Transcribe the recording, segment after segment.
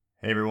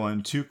Hey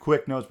everyone, two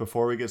quick notes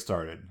before we get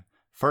started.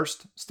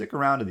 First, stick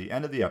around to the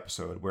end of the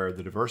episode where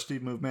the diversity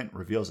movement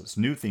reveals its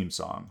new theme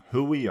song,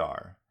 Who We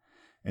Are.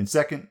 And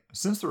second,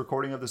 since the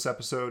recording of this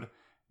episode,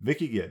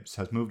 Vicki Gibbs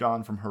has moved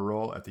on from her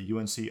role at the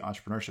UNC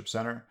Entrepreneurship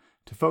Center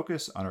to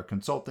focus on her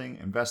consulting,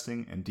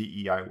 investing, and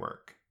DEI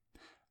work.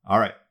 All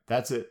right,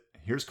 that's it.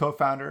 Here's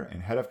co-founder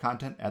and head of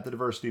content at the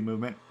diversity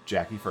movement,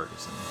 Jackie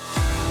Ferguson.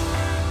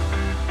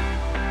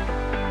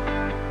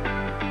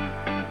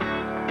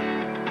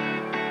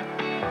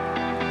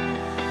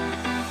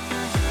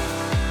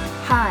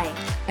 Hi,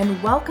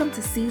 and welcome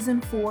to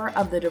Season 4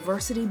 of the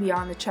Diversity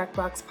Beyond the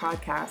Checkbox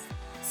podcast,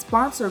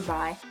 sponsored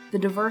by the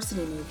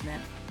Diversity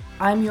Movement.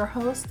 I'm your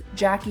host,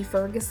 Jackie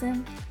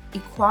Ferguson,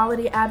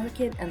 equality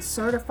advocate and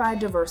certified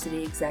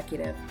diversity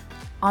executive.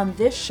 On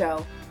this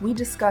show, we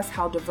discuss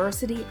how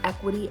diversity,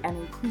 equity, and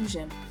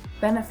inclusion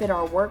benefit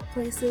our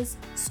workplaces,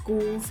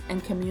 schools,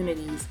 and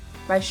communities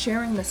by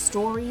sharing the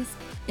stories,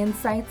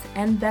 insights,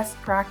 and best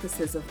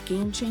practices of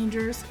game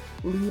changers,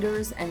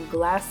 leaders, and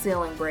glass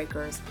ceiling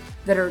breakers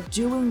that are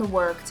doing the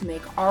work to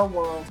make our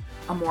world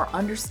a more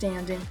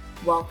understanding,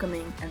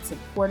 welcoming, and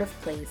supportive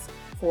place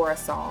for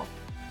us all.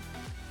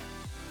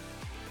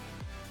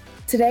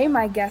 Today,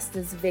 my guest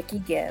is Vicki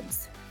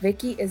Gibbs.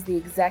 Vicki is the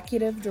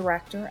Executive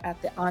Director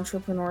at the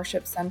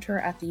Entrepreneurship Center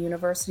at the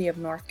University of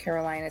North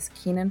Carolina's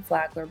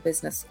Kenan-Flagler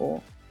Business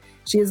School.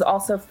 She is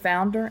also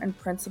founder and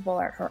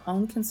principal at her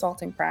own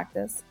consulting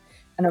practice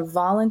and a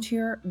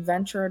volunteer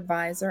venture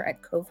advisor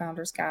at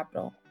Co-Founders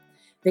Capital.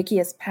 Vicki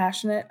is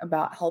passionate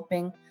about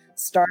helping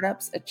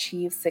startups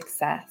achieve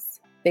success.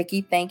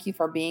 Vicki, thank you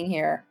for being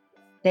here.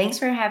 Thanks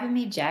for having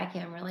me, Jackie.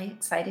 I'm really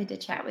excited to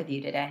chat with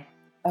you today.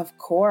 Of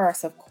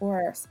course.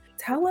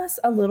 Tell us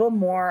a little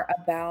more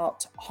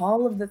about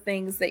all of the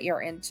things that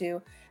you're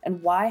into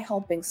and why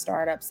helping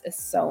startups is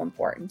so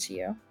important to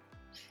you.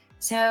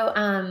 So,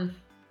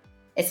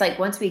 it's like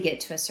once we get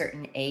to a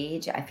certain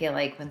age, I feel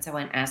like when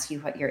someone asks you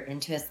what you're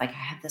into, it's like, I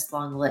have this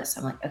long list.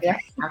 I'm like, okay,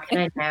 how can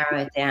I narrow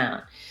it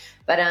down?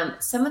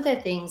 But some of the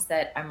things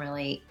that I'm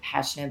really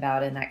passionate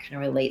about, and that kind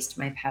of relates to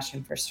my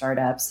passion for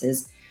startups,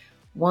 is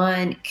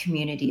one,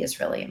 community is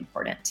really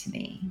important to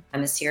me.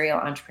 I'm a serial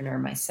entrepreneur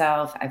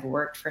myself. I've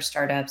worked for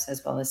startups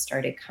as well as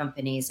started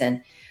companies.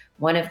 And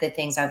one of the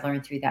things I've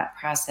learned through that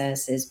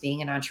process is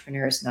being an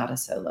entrepreneur is not a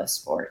solo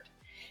sport.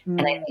 And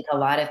I think a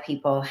lot of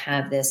people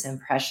have this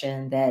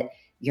impression that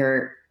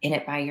you're in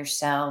it by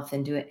yourself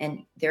and do it.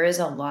 And there is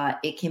a lot,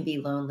 it can be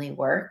lonely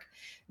work,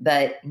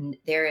 but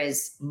there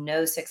is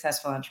no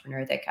successful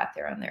entrepreneur that got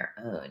there on their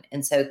own.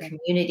 And so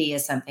community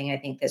is something I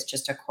think that's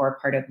just a core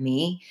part of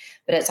me,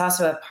 but it's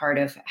also a part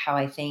of how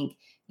I think,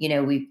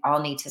 we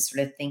all need to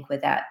sort of think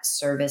with that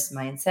service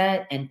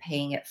mindset and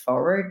paying it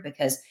forward,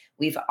 because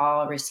we've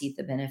all received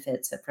the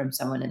benefits from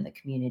someone in the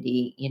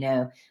community,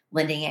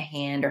 lending a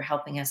hand or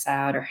helping us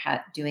out or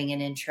doing an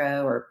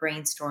intro or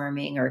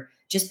brainstorming or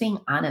just being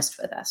honest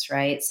with us,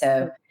 right?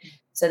 So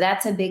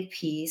that's a big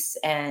piece.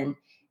 And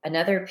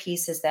another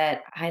piece is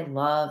that I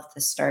love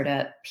the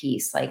startup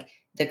piece, like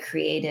the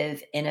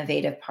creative,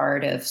 innovative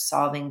part of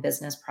solving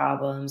business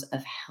problems,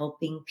 of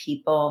helping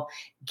people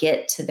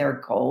get to their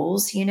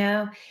goals,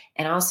 And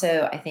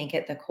also, I think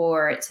at the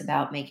core, it's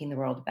about making the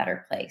world a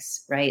better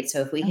place, right?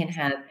 So if we can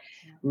have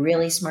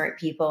really smart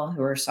people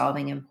who are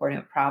solving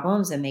important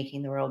problems and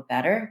making the world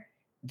better,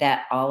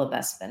 that all of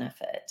us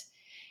benefit.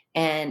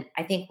 And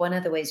I think one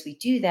of the ways we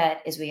do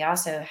that is we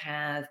also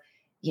have,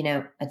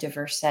 a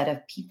diverse set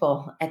of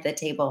people at the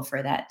table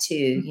for that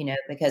too,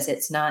 because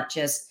it's not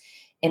just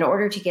in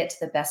order to get to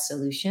the best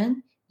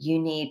solution, you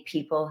need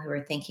people who are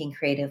thinking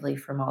creatively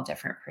from all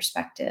different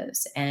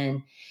perspectives.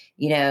 And,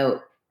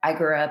 I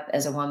grew up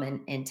as a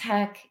woman in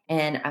tech,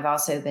 and I've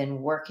also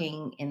been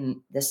working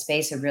in the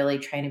space of really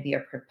trying to be a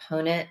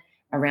proponent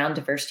around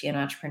diversity and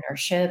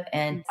entrepreneurship.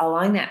 And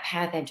along that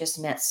path, I've just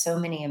met so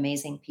many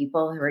amazing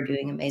people who are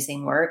doing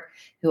amazing work,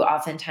 who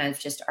oftentimes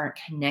just aren't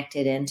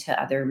connected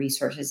into other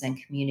resources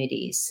and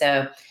communities.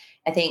 So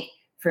I think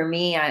for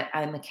me,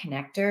 I'm a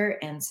connector.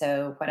 And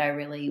so what I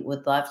really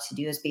would love to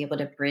do is be able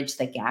to bridge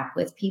the gap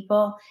with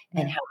people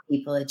and help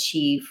people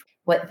achieve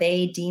what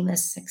they deem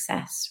as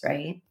success,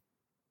 right?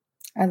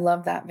 I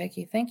love that,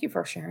 Vicki. Thank you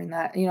for sharing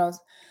that.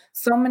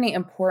 So many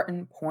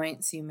important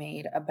points you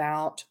made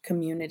about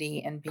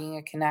community and being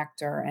a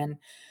connector and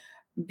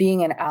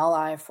being an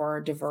ally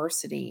for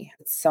diversity.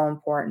 It's so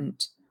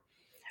important.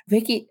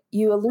 Vicki,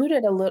 you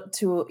alluded a little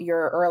to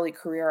your early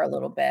career a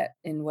little bit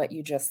in what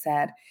you just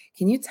said.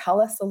 Can you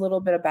tell us a little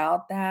bit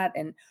about that?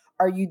 And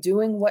are you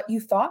doing what you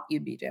thought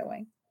you'd be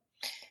doing?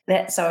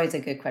 That's always a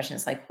good question.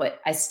 It's like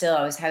I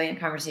was having a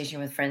conversation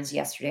with friends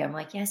yesterday. I'm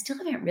like, yeah, I still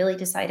haven't really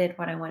decided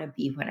what I want to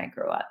be when I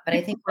grow up. But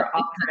I think we're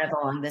all kind of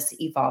along this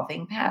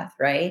evolving path,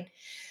 right?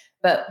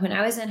 But when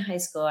I was in high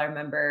school, I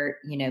remember,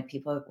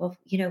 people, well,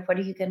 what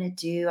are you going to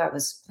do? I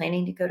was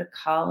planning to go to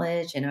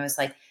college and I was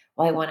like,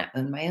 well, I want to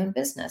own my own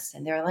business.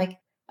 And they're like,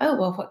 oh,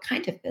 well, what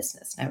kind of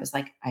business? And I was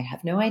like, I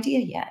have no idea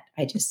yet.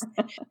 And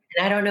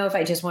I don't know if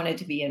I just wanted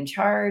to be in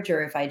charge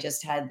or if I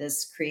just had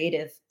this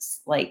creative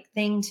like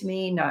thing to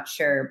me, not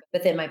sure.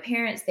 But then my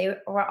parents, they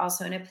were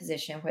also in a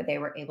position where they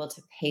were able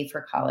to pay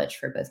for college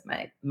for both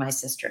my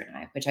sister and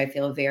I, which I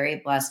feel very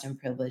blessed and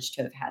privileged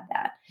to have had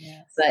that.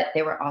 Yes. But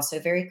they were also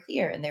very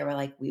clear and they were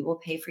like, we will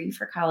pay for you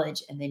for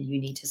college and then you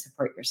need to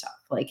support yourself.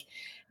 Like,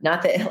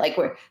 not that like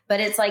but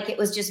it's like it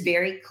was just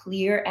very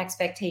clear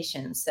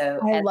expectations. So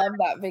I as love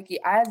that,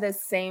 Vicky. I had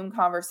this same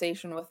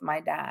conversation with my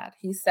dad.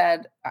 He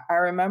said, I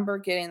remember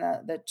getting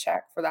the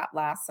check for that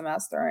last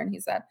semester, and he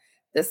said,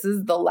 "This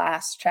is the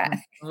last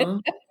check."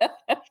 Mhm.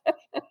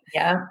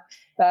 Yeah.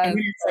 And then That's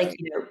it's like,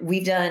 funny.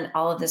 we've done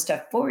all of this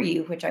stuff for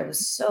you, which I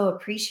was so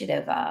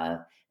appreciative of.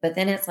 But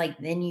then it's like,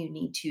 then you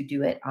need to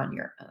do it on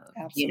your own,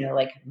 Absolutely.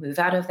 like move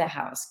out of the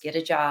house, get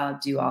a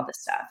job, do all this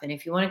stuff. And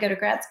if you want to go to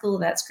grad school,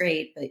 that's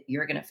great, but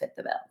you're going to fit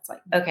the bill. It's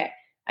like, okay,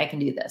 I can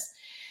do this.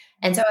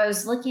 And so I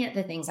was looking at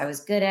the things I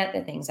was good at,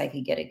 the things I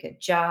could get a good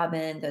job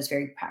in, those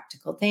very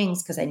practical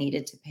things because I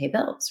needed to pay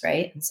bills,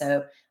 right? And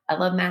so I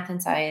love math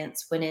and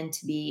science, went in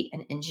to be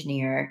an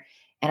engineer,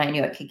 and I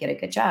knew I could get a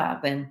good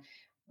job. And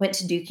went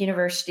to Duke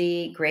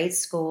University, great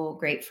school,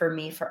 great for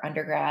me for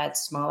undergrad,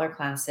 smaller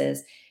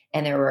classes.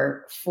 And there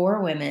were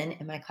 4 women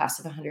in my class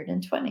of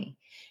 120.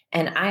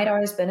 And I had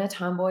always been a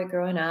tomboy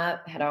growing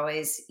up, had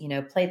always,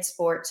 played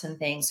sports and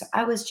things. So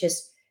I was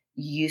just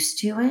used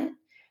to it.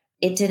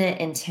 It didn't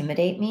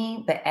intimidate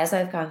me. But as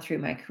I've gone through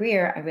my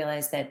career, I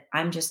realized that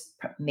I'm just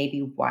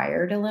maybe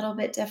wired a little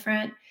bit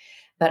different.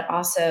 But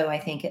also, I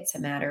think it's a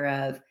matter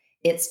of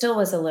it still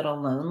was a little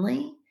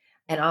lonely.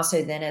 And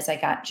also, then as I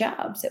got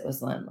jobs, it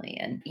was lonely.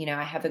 And,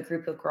 I have a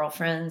group of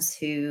girlfriends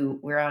who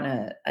we're on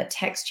a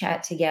text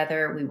chat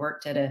together. We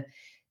worked at a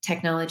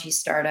technology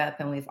startup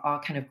and we've all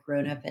kind of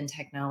grown up in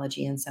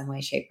technology in some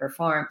way, shape, or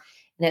form.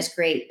 And it's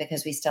great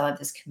because we still have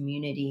this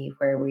community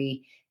where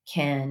we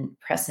can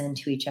press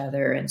into each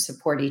other and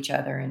support each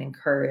other and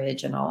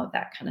encourage and all of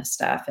that kind of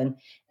stuff. And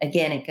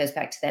again, it goes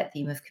back to that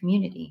theme of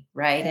community,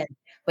 right? Yeah. And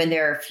when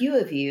there are few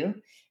of you,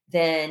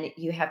 then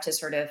you have to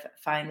sort of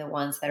find the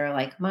ones that are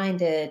like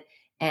minded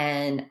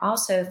and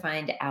also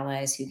find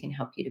allies who can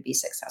help you to be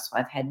successful.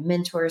 I've had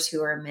mentors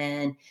who are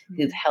men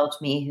who've Mhm. helped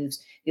me,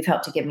 who've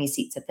helped to give me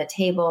seats at the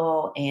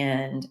table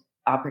and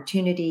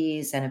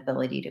opportunities and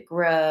ability to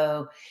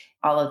grow.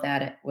 All of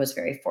that was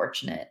very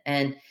fortunate.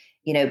 And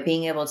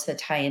being able to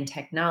tie in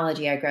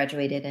technology, I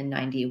graduated in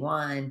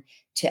 91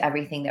 to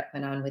everything that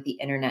went on with the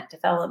internet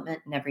development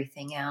and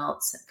everything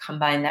else.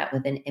 Combine that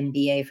with an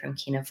MBA from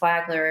Keenan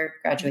Flagler,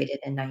 graduated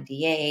in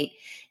 98.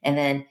 And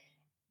then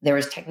there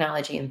was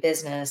technology and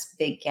business,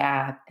 big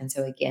gap. And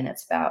so again,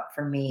 it's about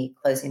for me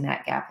closing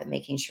that gap and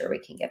making sure we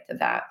can get the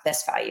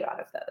best value out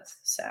of those.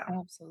 So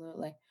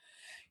Absolutely.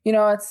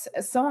 It's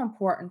so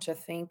important to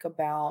think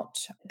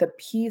about the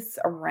piece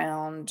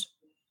around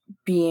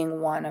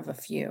being one of a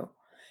few,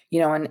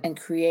 and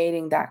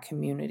creating that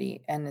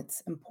community. And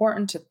it's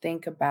important to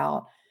think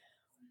about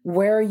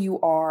where you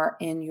are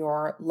in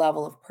your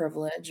level of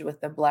privilege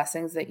with the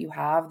blessings that you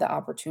have, the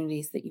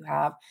opportunities that you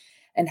have,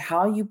 and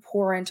how you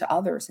pour into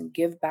others and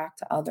give back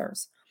to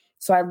others.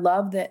 So I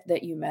love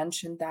that you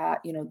mentioned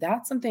that.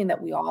 That's something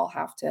that we all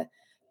have to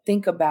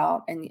think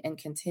about and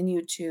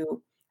continue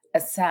to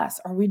assess.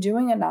 Are we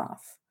doing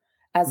enough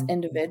as mhm.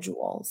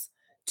 individuals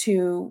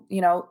to,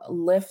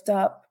 lift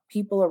up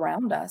people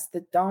around us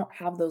that don't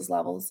have those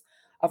levels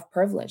of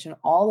privilege? And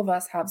all of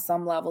us have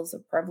some levels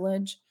of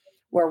privilege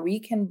where we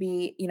can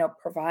be,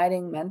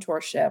 providing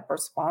mentorship or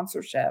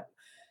sponsorship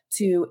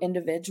to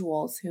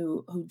individuals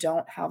who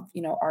don't have,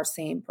 our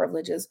same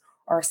privileges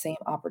or our same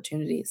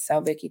opportunities. So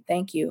Vicky,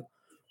 thank you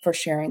for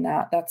sharing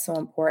that. That's so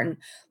important.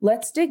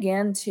 Let's dig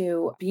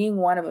into being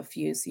one of a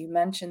few. So you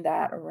mentioned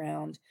that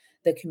around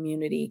the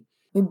community.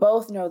 We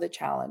both know the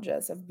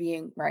challenges of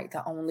being right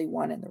the only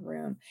one in the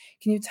room.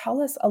 Can you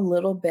tell us a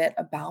little bit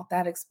about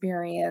that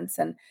experience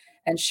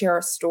and share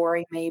a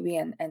story maybe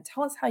and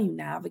tell us how you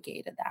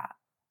navigated that?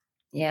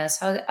 Yeah,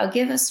 so I'll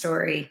give a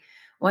story,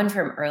 one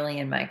from early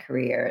in my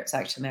career. It's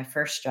actually my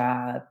first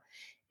job.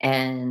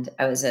 And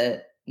I was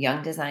a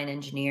young design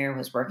engineer,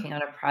 was working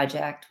on a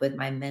project with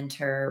my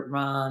mentor,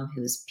 Ram,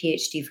 who's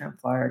PhD from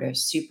Florida,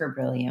 super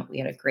brilliant. We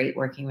had a great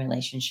working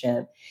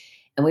relationship.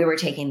 And we were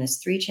taking this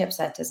 3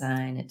 chipset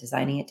design and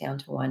designing it down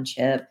to 1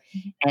 chip.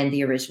 Mhm. And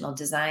the original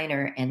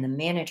designer and the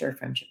manager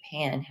from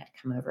Japan had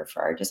come over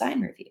for our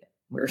design review.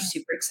 We were Oh,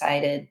 super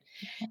excited.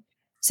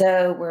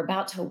 So we're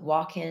about to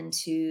walk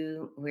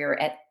into we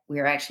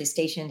were actually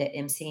stationed at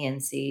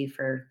MCNC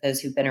for those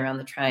who've been around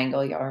the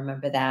triangle. Y'all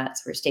remember that.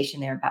 So we're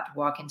stationed there, about to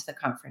walk into the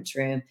conference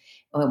room,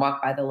 and we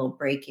walk by the little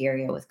break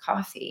area with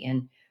coffee.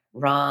 And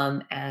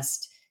Ram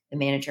asked the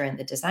manager and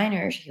the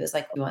designer, he was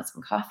like, "We want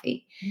some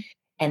coffee." mhm.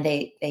 And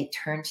they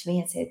turned to me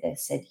and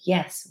said,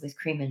 "Yes, with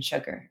cream and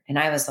sugar." And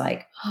I was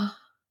like,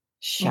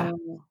 shocked,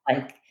 Mm,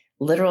 like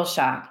literal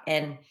shock.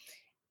 And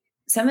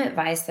some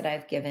advice that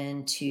I've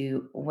given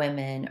to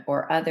women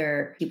or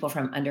other people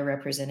from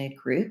underrepresented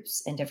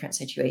groups in different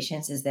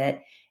situations is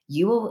that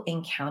you will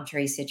encounter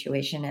a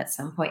situation at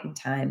some point in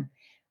time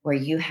where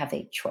you have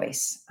a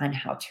choice on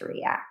how to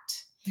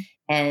react.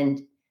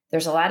 And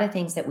there's a lot of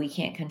things that we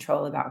can't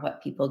control about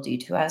what people do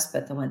to us,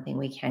 but the one thing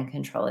we can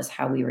control is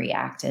how we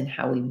react and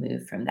how we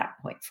move from that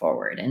point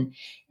forward. And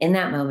in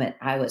that moment,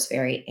 I was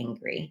very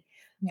angry,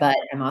 Yeah. but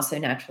I'm also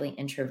naturally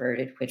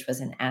introverted, which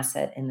was an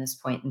asset in this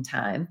point in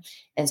time.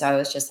 And so I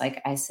was just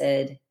like, I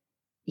said,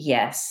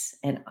 yes.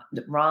 And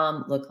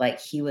Rom looked like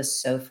he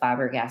was so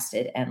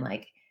flabbergasted and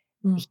like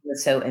Mm. he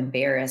was so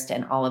embarrassed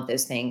and all of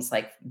those things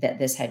like that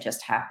this had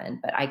just happened.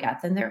 But I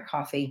got them their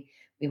coffee.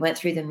 We went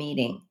through the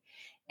meeting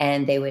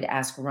and they would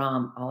ask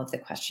Rom all of the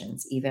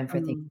questions, even for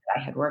things Mm. that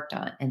I had worked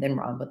on. And then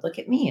Rom would look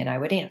at me and I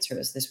would answer. It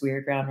was this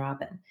weird round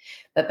robin.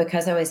 But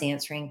because I was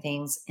answering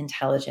things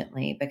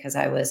intelligently, because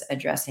I was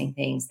addressing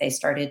things,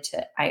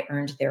 I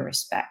earned their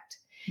respect.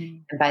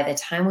 Mm. And by the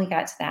time we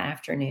got to that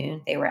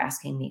afternoon, they were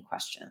asking me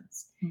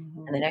questions.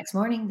 And the Mhm. next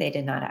morning, they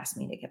did not ask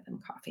me to give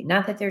them coffee.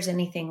 Not that there's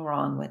anything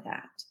wrong with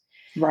that,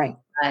 Right.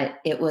 but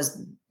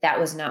that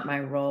was not my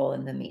role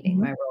in the meeting.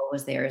 Mhm. My role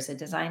was there as a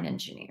design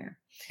engineer.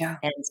 Yeah.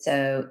 And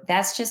so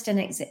that's just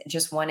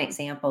one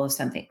example of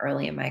something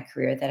early in my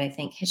career that I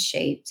think has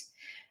shaped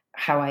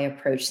how I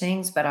approach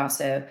things, but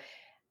also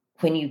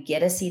when you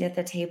get a seat at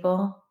the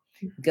table,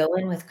 go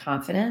in with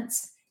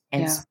confidence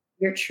and Yeah. speak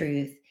your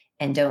truth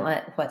and don't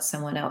let what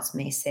someone else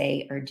may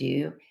say or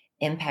do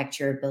impact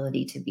your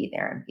ability to be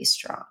there and be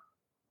strong.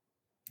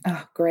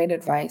 Oh, great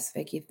advice,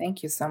 Vicky.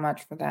 Thank you so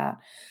much for that.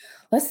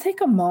 Let's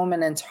take a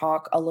moment and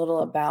talk a little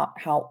about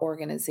how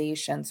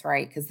organizations,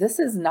 right? Because this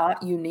is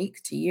not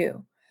unique to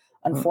you.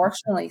 Mm.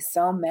 Unfortunately,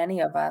 so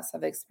many of us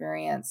have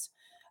experienced,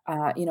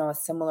 a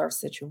similar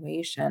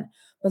situation.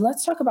 But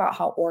let's talk about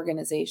how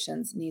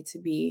organizations need to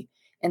be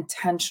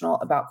intentional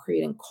about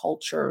creating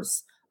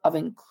cultures of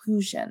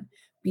inclusion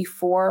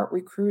before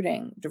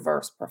recruiting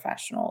diverse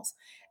professionals.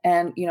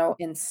 And,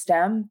 in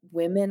STEM,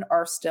 women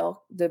are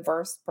still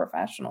diverse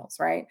professionals,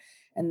 right?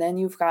 And then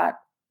you've got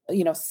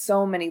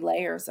so many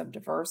layers of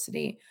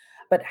diversity.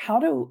 But how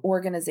do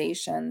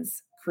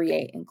organizations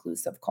create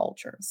inclusive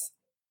cultures?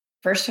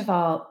 First of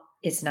all,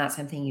 it's not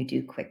something you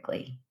do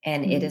quickly,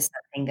 and it Mhm. is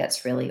something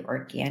that's really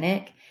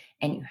organic,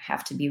 and you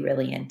have to be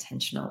really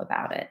intentional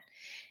about it.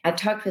 I've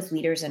talked with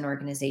leaders in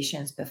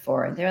organizations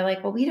before, and they're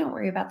like, "Well, we don't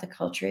worry about the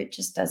culture. It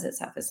just does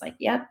itself." It's like,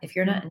 yep, if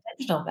you're Mm. not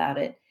intentional about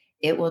it,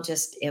 it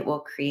will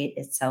create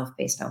itself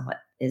based on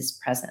what is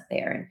present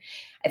there. And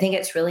I think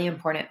it's really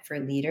important for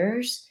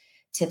leaders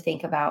to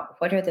think about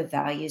what are the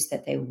values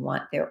that they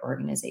want their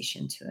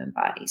organization to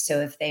embody.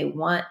 So if they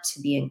want to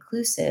be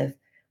inclusive,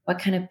 what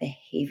kind of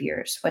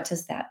behaviors? What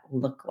does that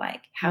look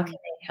like? How can Mm.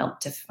 they help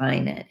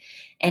define it?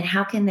 And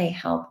how can they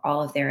help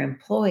all of their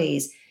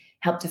employees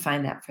help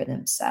define that for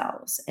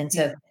themselves? And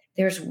Yeah. so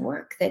there's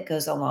work that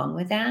goes along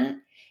with that.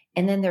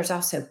 And then there's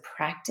also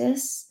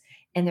practice.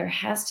 And there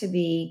has to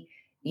be,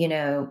 you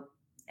know,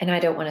 and I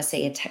don't want to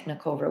say a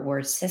technical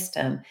reward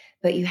system,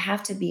 but you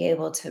have to be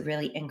able to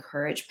really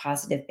encourage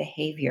positive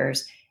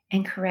behaviors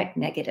and correct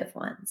negative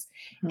ones.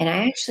 And Mhm.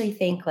 I actually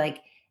think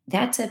like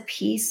that's a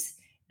piece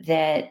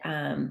that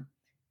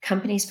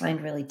companies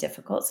find really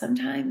difficult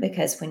sometimes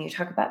because when you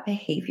talk about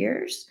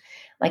behaviors,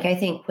 like I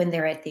think when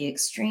they're at the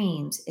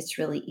extremes, it's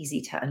really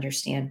easy to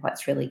understand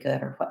what's really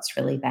good or what's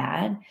really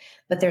bad.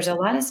 But there's a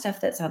lot of stuff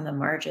that's on the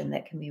margin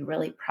that can be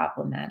really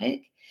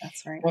problematic.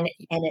 That's right. And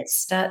it's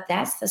stuff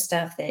that's the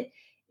stuff that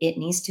it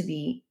needs to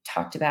be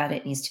talked about,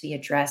 it needs to be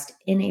addressed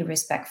in a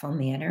respectful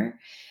manner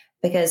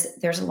because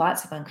there's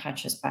lots of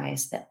unconscious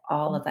bias that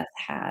all of us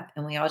have,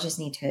 and we all just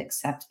need to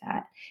accept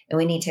that. And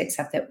we need to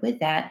accept that with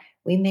that,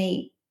 we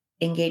may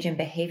engage in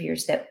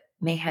behaviors that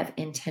may have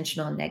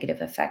intentional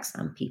negative effects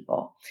on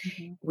people.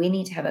 Mhm. We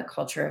need to have a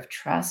culture of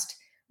trust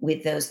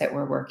with those that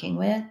we're working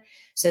with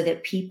so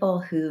that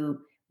people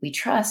who we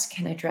trust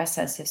can address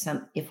us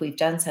if we've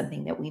done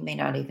something that we may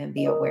not even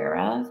be aware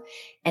of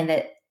and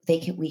that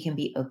we can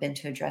be open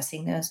to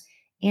addressing those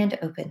and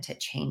open to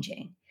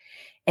changing.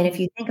 And if Mhm.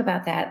 you think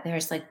about that,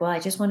 there's like, well, I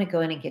just want to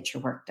go in and get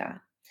your work done.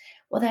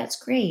 Well, that's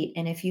great.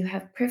 And if you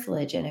have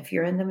privilege and if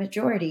you're in the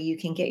majority, you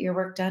can get your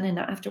work done and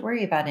not have to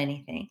worry about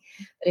anything.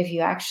 But if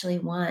you actually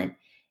want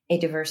a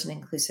diverse and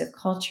inclusive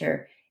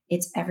culture,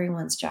 it's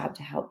everyone's job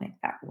to help make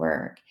that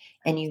work.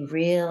 And you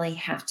really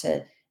have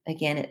to,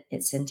 again,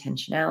 it's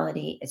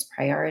intentionality, it's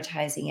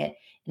prioritizing it,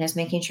 and it's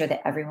making sure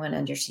that everyone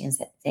understands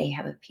that they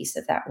have a piece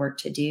of that work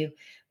to do,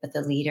 but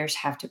the leaders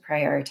have to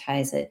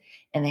prioritize it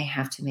and they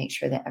have to make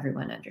sure that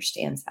everyone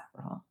understands that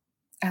role.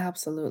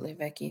 Absolutely,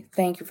 Vicky.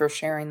 Thank you for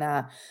sharing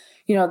that.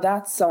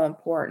 That's so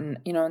important.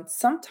 And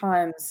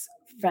sometimes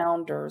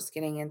founders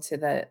getting into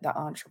the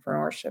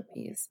entrepreneurship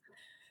piece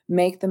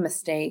make the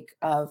mistake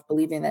of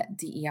believing that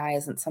DEI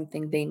isn't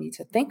something they need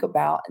to think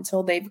about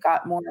until they've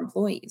got more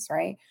employees,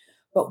 right?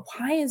 But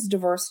why is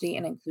diversity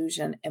and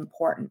inclusion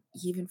important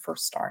even for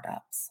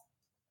startups?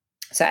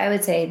 So I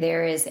would say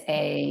there is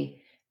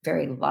a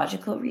very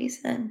logical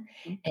reason,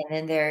 Mhm. and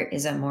then there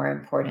is a more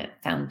important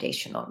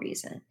foundational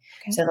reason.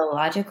 Okay. So the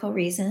logical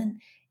reason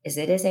is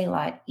it is a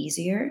lot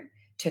easier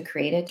to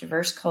create a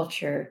diverse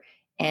culture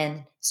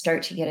and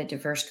start to get a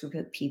diverse group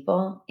of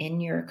people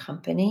in your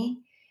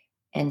company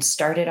and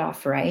start it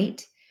off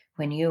right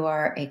when you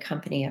are a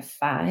company of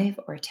 5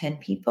 or 10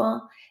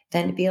 people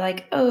than to be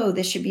like, "Oh,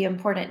 this should be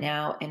important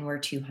now, and we're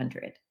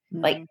 200."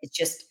 Like, Mhm. it's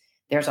just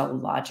there's a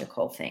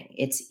logical thing.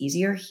 It's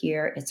easier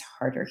here, it's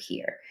harder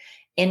here.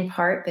 In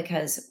part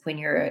because when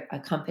you're a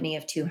company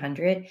of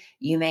 200,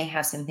 you may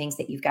have some things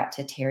that you've got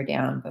to tear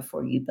down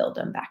before you build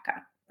them back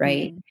up,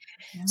 right? Mhm.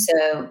 Yeah.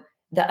 So,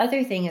 the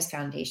other thing is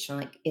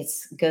foundational, like,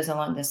 it's goes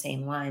along the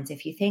same lines.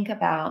 If you think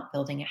about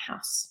building a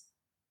house,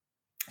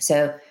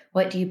 so,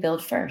 what do you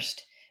build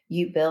first?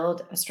 You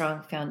build a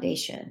strong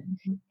foundation,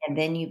 Mhm. and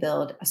then you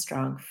build a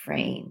strong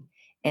frame.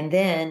 And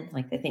then,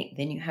 like the thing,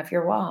 then you have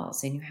your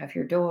walls and you have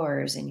your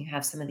doors and you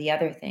have some of the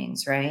other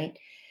things, right?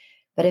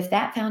 But if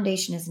that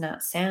foundation is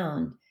not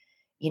sound,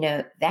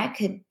 that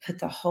could put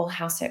the whole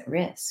house at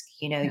risk.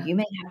 Yeah. You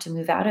may have to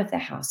move out of the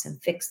house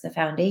and fix the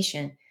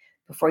foundation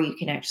before you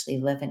can actually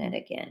live in it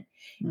again.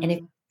 And if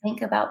Mhm. you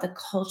think about the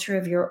culture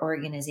of your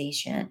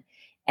organization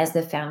as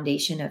the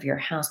foundation of your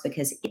house,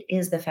 because it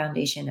is the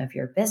foundation of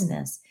your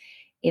business,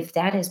 if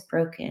that is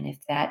broken,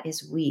 if that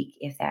is weak,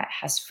 if that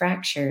has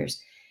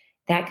fractures,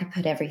 that could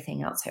put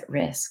everything else at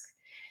risk.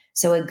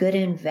 So, a good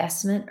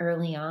investment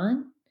early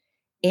on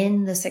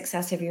in the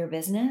success of your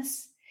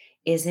business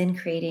is in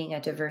creating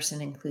a diverse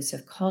and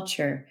inclusive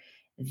culture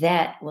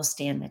that will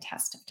stand the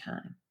test of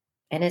time.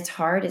 And it's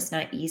hard, it's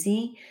not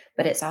easy,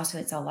 but it's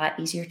a lot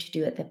easier to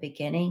do at the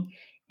beginning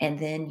and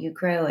then you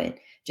grow it.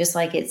 Just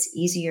like it's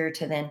easier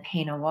to then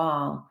paint a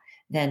wall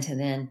than to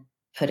then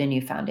put a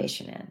new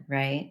foundation in,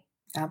 right?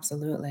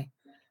 Absolutely.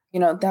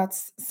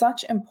 That's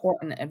such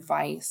important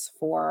advice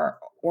for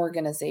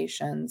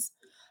organizations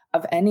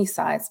of any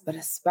size, but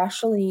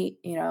especially,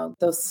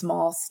 those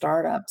small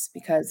startups,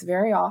 because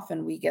very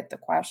often we get the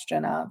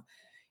question of,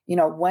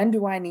 when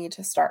do I need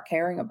to start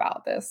caring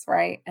about this,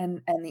 right?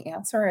 And the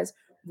answer is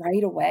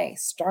right away.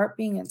 Start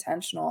being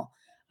intentional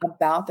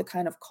about the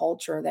kind of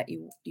culture that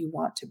you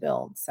want to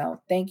build.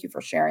 So thank you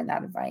for sharing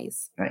that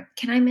advice. Right.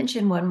 Can I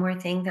mention one more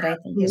thing that I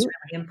think is Absolutely.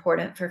 really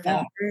important for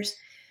Yeah. founders?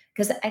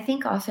 Because I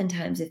think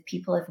oftentimes if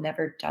people have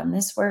never done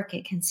this work,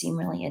 it can seem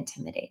really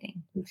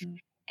intimidating.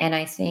 Mhm. And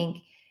I think,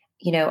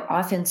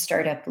 often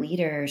startup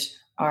leaders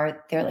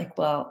they're like,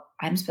 well,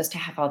 I'm supposed to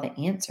have all the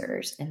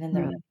answers. And then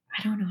they're like, Mhm.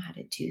 I don't know how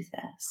to do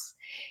this.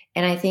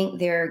 And I think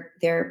there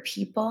are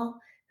people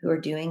who are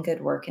doing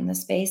good work in the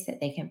space that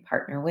they can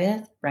partner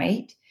with,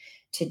 right?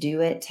 To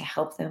do it, to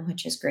help them,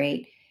 which is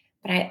great.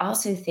 But I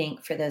also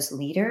think for those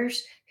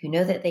leaders who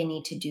know that they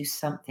need to do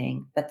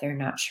something, but they're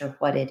not sure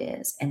what it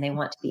is, and they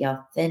want to be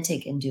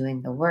authentic in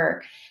doing the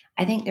work,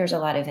 I think there's a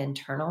lot of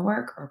internal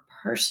work or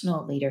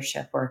personal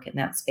leadership work in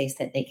that space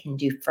that they can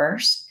do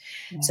first.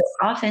 So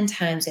Yes.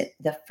 oftentimes,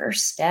 the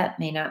first step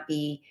may not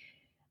be,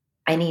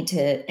 I need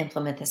to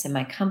implement this in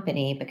my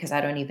company because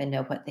I don't even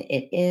know what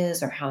it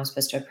is or how I'm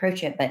supposed to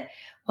approach it. But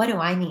what do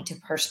I need to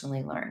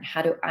personally learn?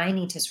 How do I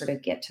need to sort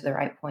of get to the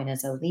right point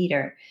as a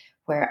leader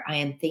where I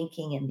am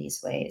thinking in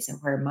these ways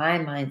and where my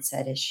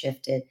mindset is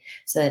shifted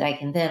so that I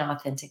can then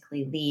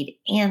authentically lead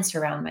and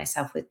surround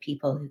myself with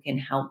people who can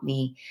help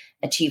me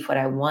achieve what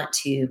I want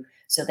to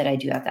so that I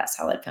do have that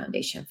solid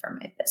foundation for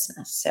my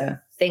business. So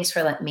thanks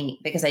for letting me,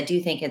 because I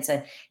do think it's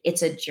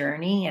a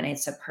journey and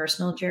it's a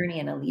personal journey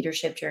and a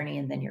leadership journey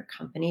and then your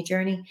company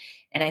journey.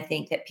 And I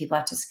think that people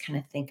have to kind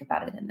of think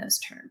about it in those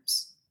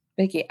terms.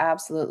 Vicky,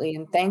 absolutely.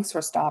 And thanks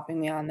for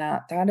stopping me on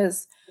that. That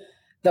is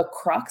the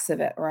crux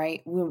of it,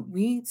 right? When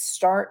we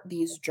start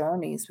these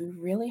journeys, we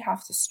really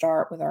have to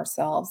start with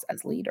ourselves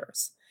as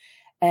leaders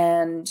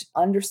and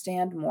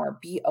understand more,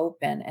 be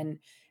open and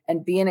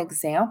be an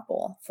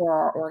example for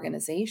our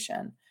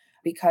organization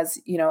because,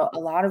 a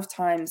lot of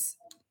times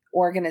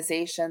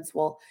organizations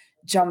will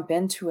jump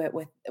into it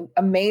with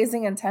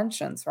amazing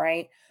intentions,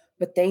 right?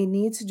 But they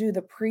need to do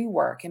the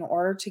pre-work in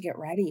order to get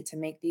ready to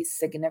make these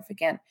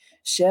significant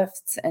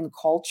shifts in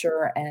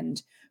culture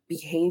and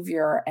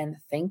behavior and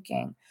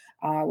thinking,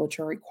 which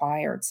are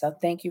required. So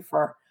thank you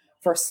for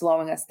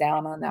slowing us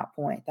down on that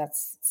point.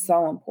 That's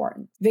so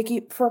important.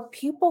 Vicky, for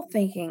people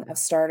thinking of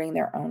starting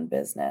their own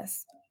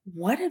business,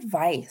 what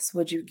advice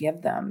would you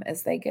give them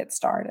as they get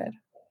started?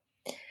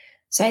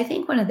 So I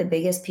think one of the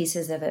biggest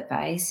pieces of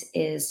advice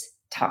is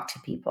talk to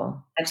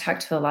people. I've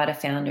talked to a lot of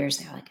founders.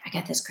 They're like, I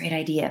got this great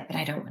idea, but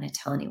I don't want to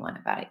tell anyone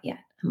about it yet.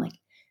 I'm like,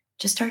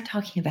 just start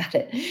talking about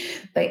it.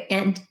 But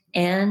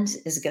and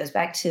this goes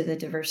back to the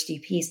diversity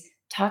piece.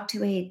 Talk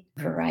to a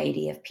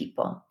variety of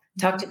people.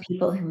 Talk Mhm. to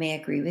people who may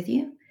agree with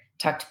you.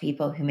 Talk to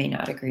people who may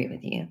not agree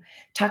with you.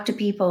 Talk to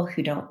people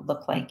who don't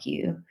look like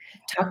you.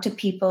 Talk to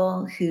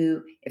people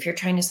who, if you're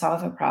trying to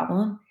solve a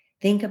problem,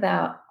 think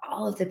about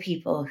all of the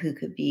people who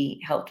could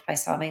be helped by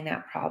solving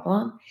that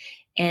problem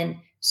and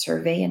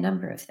survey a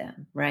number of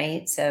them,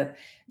 right? So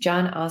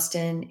John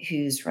Austin,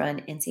 who's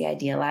run NC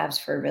Idea Labs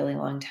for a really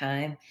long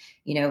time,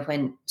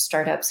 when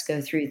startups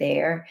go through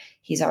there,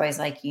 he's always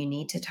like, you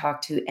need to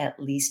talk to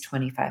at least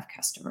 25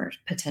 customers,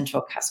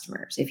 potential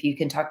customers. If you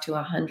can talk to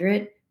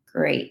 100,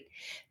 great,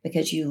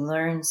 because you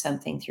learn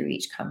something through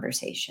each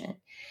conversation.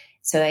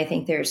 So I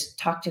think there's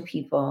talk to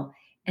people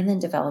and then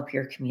develop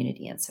your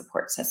community and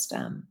support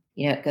system.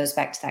 It goes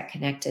back to that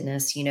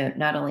connectedness,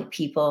 not only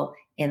people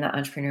in the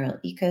entrepreneurial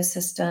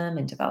ecosystem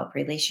and develop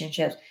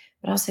relationships,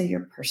 but also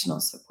your personal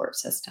support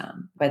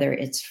system, whether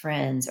it's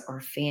friends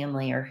or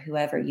family or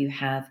whoever you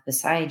have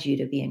beside you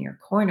to be in your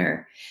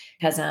corner.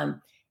 Because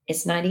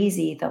it's not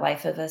easy, the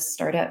life of a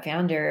startup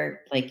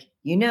founder, like,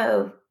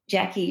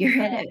 Jackie,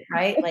 you're in it,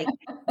 right? Like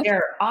there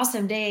are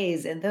awesome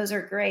days and those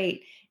are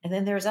great. And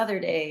then there's other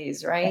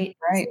days, That's right?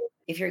 right.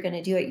 If you're going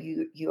to do it,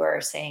 you are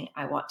saying,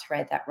 I want to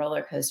ride that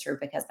roller coaster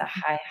because the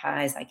high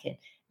highs,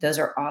 those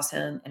are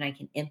awesome and I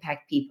can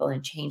impact people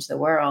and change the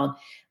world.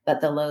 But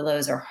the low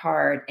lows are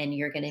hard and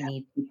you're going to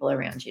need people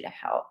around you to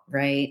help,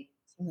 right?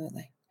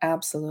 Absolutely.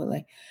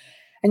 Absolutely.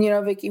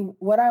 And Vicky,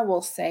 what I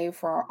will say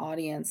for our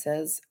audience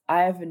is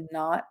I have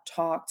not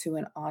talked to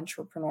an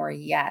entrepreneur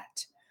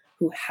yet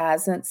who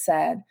hasn't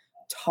said,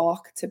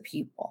 talk to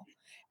people.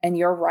 And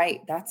you're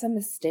right. That's a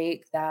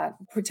mistake that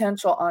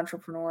potential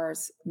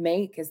entrepreneurs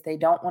make is they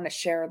don't want to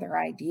share their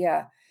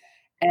idea.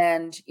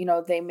 And,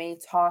 they may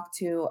talk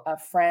to a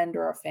friend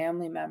or a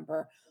family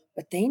member,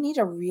 but they need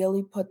to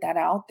really put that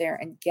out there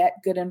and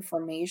get good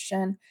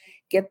information,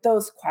 get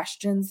those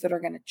questions that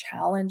are going to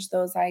challenge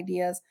those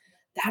ideas.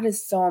 That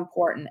is so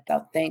important.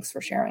 So thanks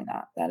for sharing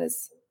that. That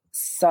is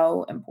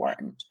so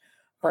important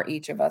for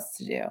each of us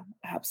to do.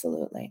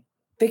 Absolutely.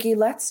 Vicki,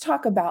 let's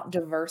talk about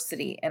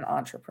diversity in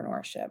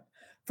entrepreneurship.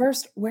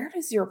 First, where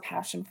does your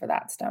passion for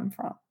that stem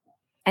from?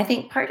 I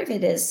think part of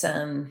it is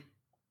some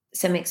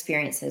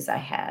experiences I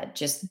had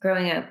just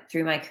growing up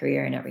through my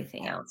career and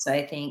everything else. So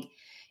I think,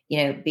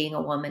 being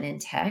a woman in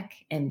tech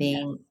and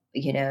being,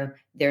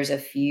 there's a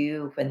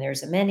few when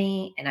there's a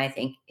many. And I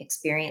think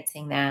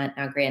experiencing that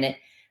now, granted,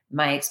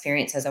 my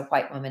experience as a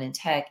white woman in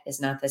tech is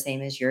not the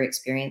same as your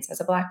experience as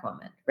a Black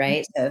woman,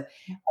 right? So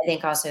I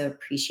think also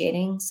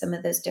appreciating some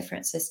of those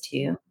differences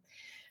too.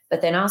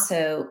 But then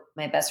also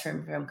my best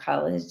friend from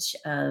college,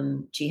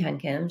 Jihan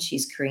Kim,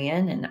 she's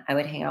Korean, and I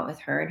would hang out with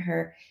her and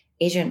her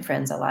Asian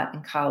friends a lot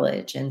in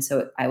college. And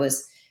so I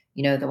was,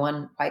 the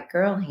one white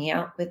girl hanging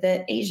out with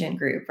the Asian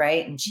group,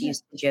 right? And she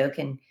used to joke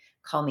and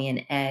call me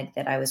an egg,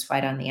 that I was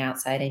white on the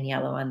outside and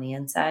yellow on the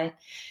inside,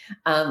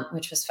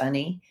 which was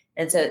funny.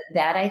 And so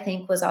that I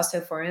think was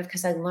also formative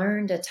because I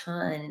learned a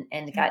ton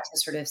and got to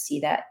sort of see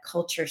that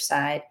culture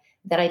side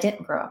that I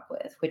didn't grow up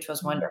with, which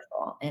was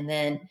wonderful. And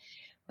then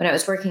when I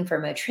was working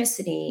for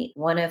Motricity,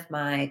 one of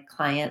my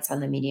clients on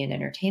the media and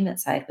entertainment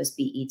side was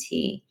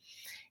BET.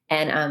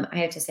 And I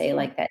have to say,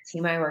 like, that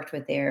team I worked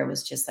with there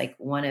was just like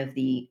one of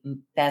the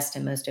best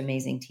and most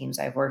amazing teams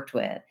I've worked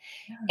with.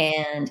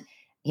 And,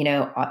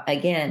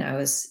 again, I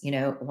was,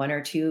 one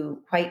or two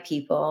white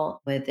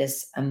people with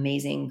this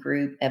amazing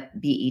group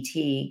at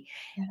BET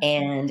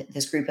and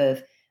this group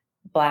of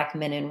Black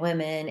men and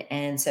women.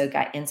 And so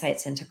got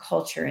insights into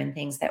culture and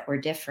things that were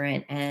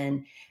different.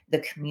 And the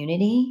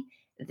community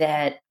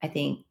that I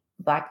think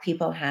Black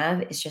people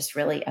have is just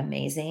really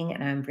amazing.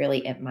 And I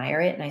really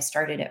admire it. And I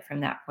started it from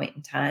that point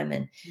in time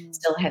and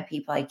still have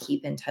people I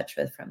keep in touch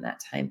with from that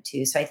time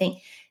too. So I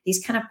think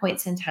these kind of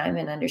points in time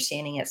and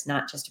understanding it's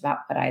not just about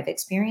what I've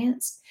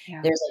experienced.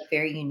 There's like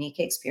very unique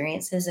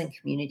experiences and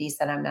communities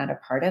that I'm not a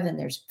part of. And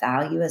there's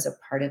value as a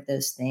part of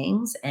those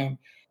things. And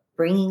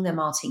bringing them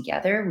all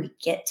together, we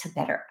get to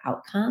better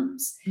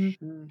outcomes.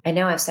 I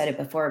know I've said it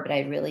before, but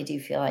I really do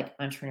feel like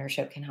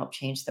entrepreneurship can help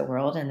change the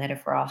world. And that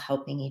if we're all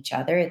helping each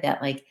other,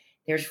 that like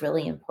there's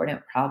really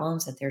important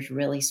problems that there's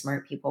really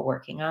smart people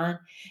working on.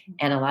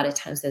 And a lot of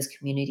times those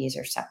communities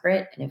are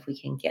separate. And if we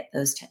can get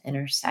those to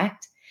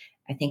intersect,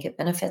 I think it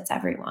benefits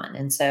everyone.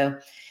 And so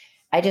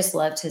I just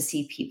love to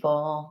see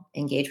people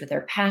engage with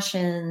their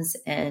passions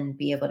and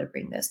be able to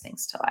bring those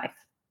things to life.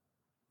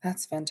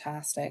 That's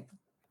fantastic.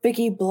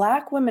 Vicki,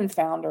 Black women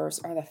founders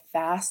are the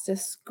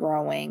fastest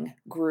growing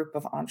group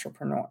of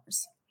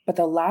entrepreneurs. But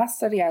the last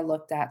study I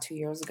looked at 2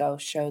 years ago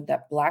showed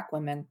that Black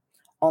women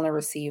only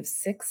receive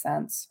 6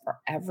 cents for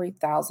every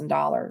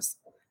 $1,000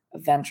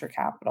 of venture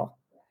capital.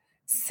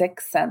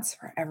 6 cents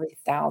for every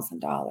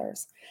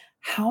 $1,000.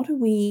 How do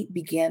we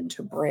begin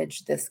to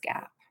bridge this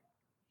gap?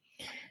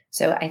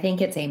 So I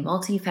think it's a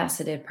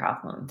multifaceted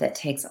problem that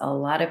takes a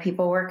lot of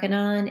people working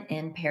on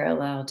in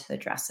parallel to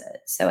address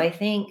it. So I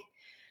think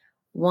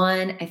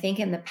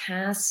in the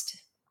past,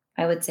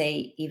 I would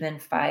say even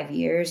 5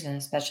 years, and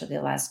especially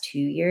the last 2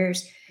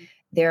 years,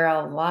 there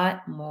are a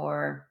lot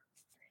more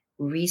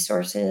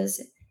resources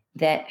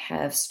that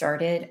have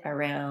started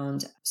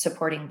around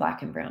supporting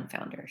Black and Brown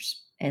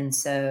founders. And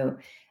so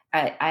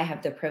I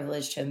have the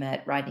privilege to have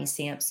met Rodney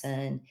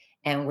Sampson,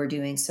 and we're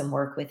doing some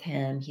work with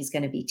him. He's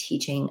going to be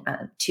teaching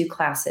 2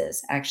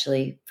 classes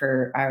actually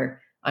for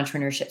our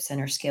Entrepreneurship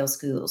Center Scale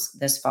Schools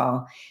this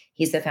fall.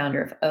 He's the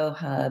founder of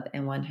OHub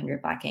and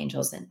 100 Black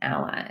Angels and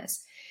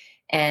Allies.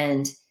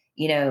 And,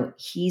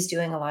 he's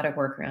doing a lot of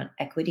work around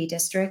equity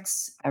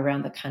districts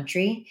around the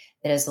country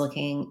that is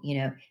looking,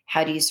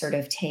 how do you sort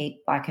of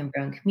take Black and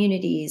Brown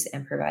communities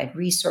and provide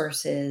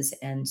resources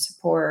and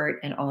support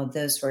and all of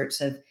those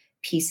sorts of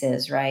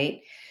pieces,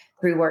 right?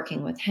 Through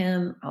working with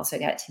him, I also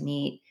got to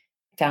meet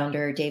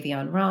founder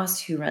Davion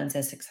Ross, who runs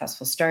a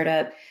successful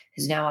startup,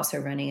 who's now also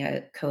running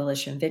a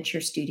coalition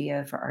venture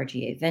studio for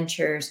RGA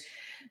Ventures.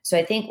 So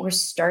I think we're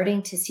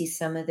starting to see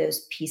some of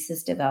those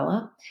pieces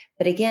develop.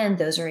 But again,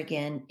 those are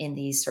again in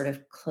these sort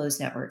of closed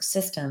network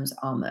systems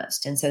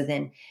almost. And so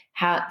then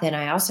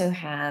I also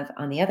have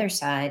on the other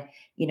side,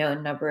 a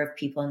number of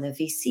people in the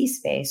VC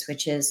space,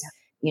 which is,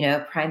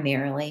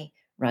 primarily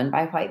run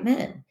by white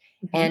men.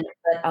 Mhm.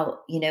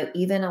 But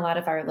even a lot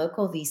of our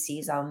local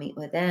VCs, I'll meet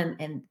with them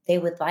and they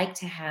would like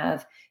to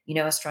have,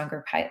 a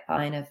stronger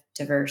pipeline of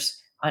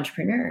diverse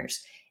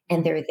entrepreneurs.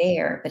 And they're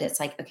there, but it's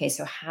like, okay,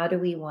 so how do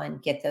we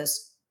get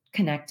those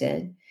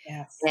connected?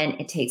 Yes.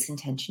 And it takes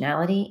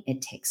intentionality,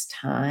 it takes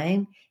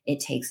time, it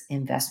takes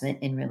investment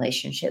in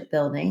relationship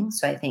building.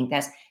 So I think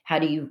that's how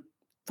do you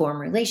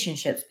form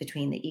relationships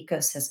between the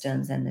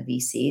ecosystems and the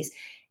VCs?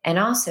 And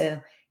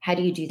also, how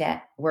do you do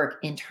that work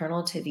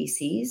internal to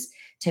VCs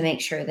to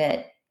make sure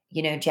that,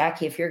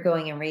 Jackie, if you're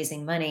going and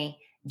raising money,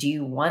 do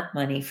you want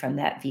money from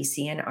that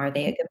VC and are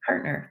they a good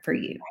partner for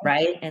you?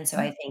 Right. And so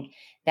I think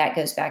that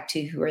goes back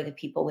to who are the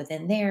people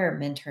within their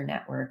mentor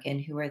network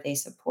and who are they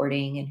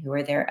supporting and who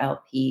are their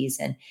LPs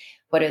and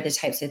what are the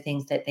types of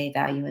things that they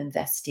value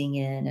investing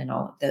in and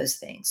all of those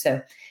things.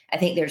 So I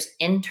think there's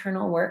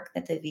internal work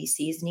that the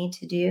VCs need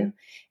to do,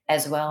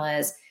 as well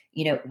as,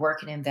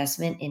 work and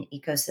investment in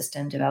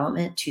ecosystem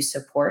development to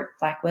support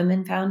Black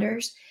women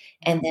founders.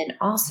 And then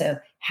also,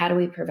 how do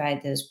we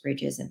provide those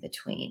bridges in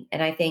between?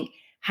 And I think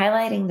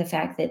highlighting the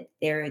fact that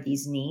there are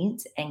these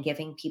needs and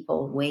giving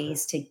people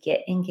ways to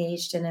get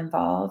engaged and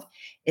involved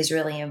is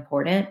really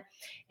important.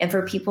 And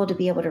for people to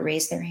be able to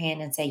raise their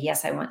hand and say,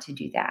 yes, I want to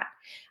do that.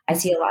 I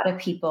see a lot of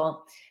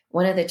people.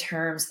 One of the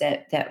terms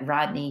that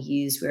Rodney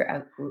used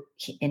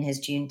in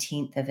his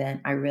Juneteenth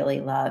event, I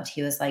really loved.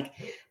 He was like,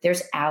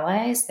 there's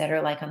allies that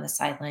are like on the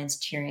sidelines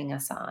cheering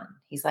us on.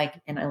 He's like,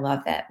 and I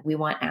love that. We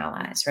want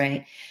allies,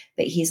 right?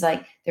 But he's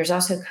like, there's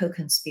also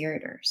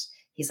co-conspirators.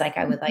 He's like,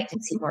 I would like to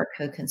see more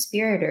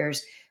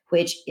co-conspirators,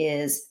 which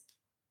is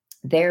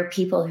they're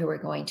people who are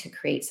going to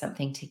create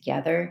something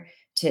together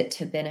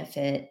to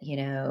benefit,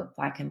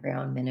 Black and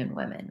brown men and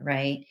women,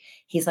 right?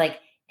 He's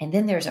like, and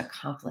then there's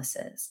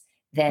accomplices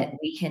that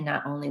we can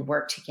not only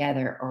work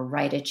together or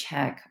write a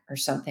check or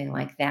something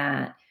like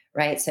that,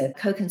 right? So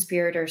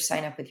co-conspirators,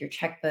 sign up with your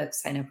checkbook,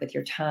 sign up with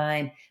your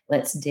time,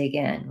 let's dig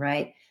in,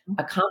 right?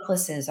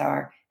 Accomplices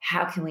are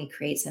how can we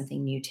create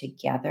something new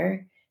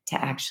together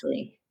to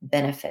actually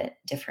benefit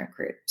different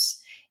groups.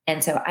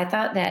 And so I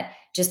thought that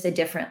just the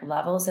different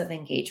levels of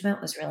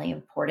engagement was really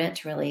important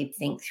to really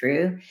think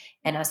through,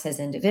 and us as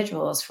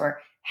individuals,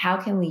 for how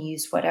can we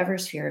use whatever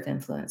sphere of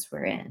influence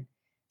we're in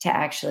to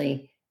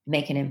actually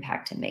make an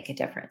impact and make a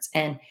difference.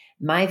 And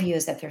my view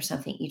is that there's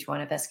something each one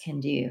of us can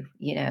do,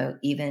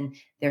 even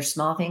there's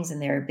small things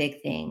and there are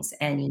big things.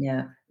 And,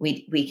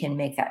 we can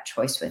make that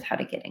choice with how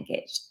to get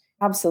engaged.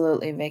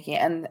 Absolutely, Vicky.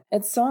 And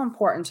it's so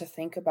important to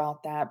think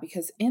about that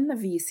because in the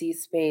VC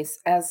space,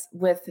 as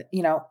with,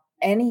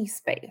 any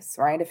space,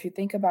 right? If you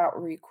think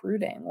about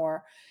recruiting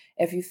or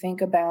if you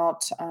think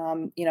about,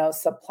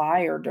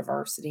 supplier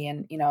diversity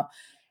and,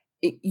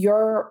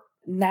 you're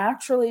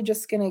naturally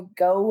just going to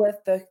go with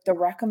the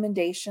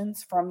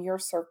recommendations from your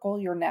circle,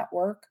 your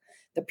network,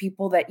 the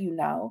people that you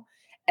know.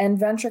 And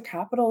venture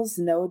capital is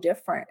no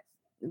different.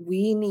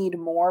 We need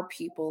more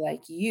people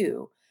like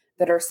you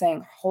that are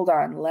saying, hold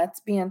on, let's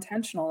be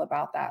intentional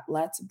about that.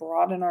 Let's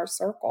broaden our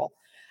circle.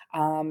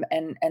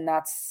 And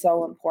that's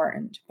so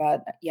important.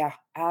 But yeah,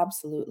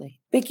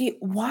 absolutely. Vicky,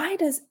 why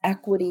does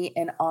equity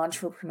and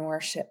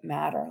entrepreneurship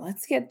matter?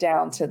 Let's get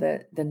down to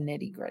the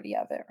nitty gritty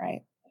of it,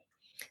 right?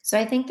 So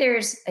I think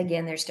there's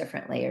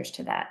different layers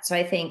to that. So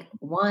I think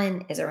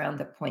one is around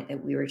the point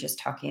that we were just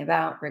talking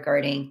about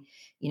regarding,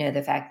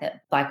 the fact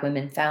that Black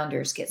women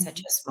founders get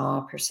such Mhm. a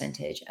small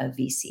percentage of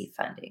VC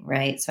funding,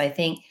 right? So I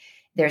think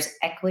there's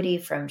equity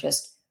from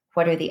just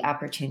what are the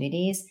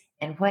opportunities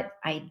and what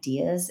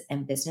ideas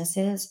and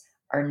businesses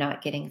are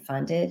not getting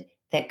funded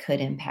that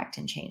could impact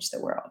and change the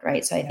world,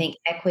 right? So I Yeah. think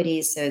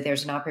equity, so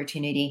there's an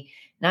opportunity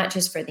not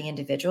just for the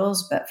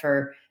individuals, but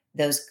for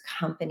those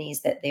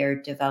companies that they're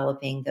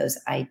developing those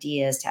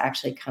ideas to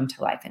actually come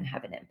to life and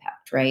have an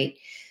impact, right?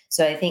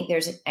 So I think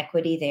there's an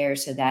equity there.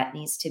 So that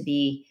needs to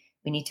be,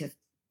 we need to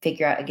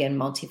figure out again,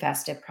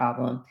 multifaceted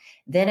problem.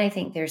 Then I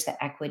think there's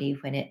the equity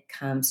when it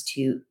comes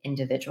to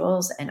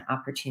individuals and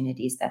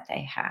opportunities that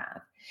they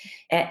have.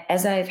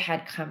 As I've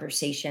had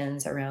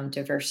conversations around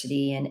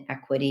diversity and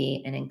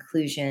equity and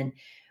inclusion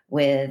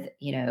with,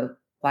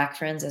 Black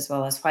friends as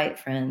well as white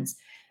friends,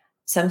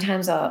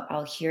 sometimes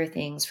I'll hear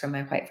things from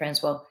my white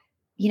friends. Well,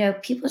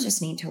 people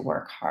just need to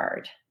work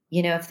hard.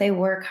 If they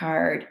work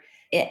hard,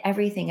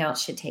 everything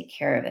else should take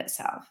care of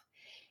itself.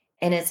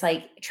 And it's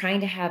like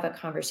trying to have a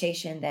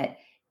conversation that,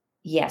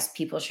 yes,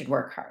 people should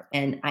work hard.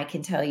 And I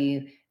can tell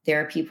you,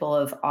 there are people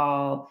of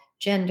all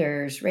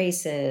genders,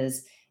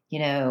 races,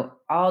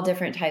 all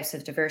different types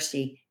of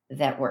diversity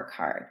that work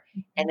hard.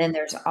 And then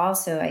there's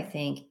also, I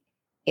think,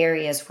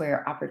 areas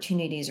where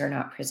opportunities are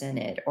not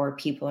presented or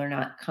people are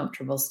not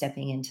comfortable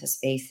stepping into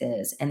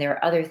spaces. And there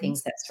are other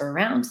things that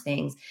surround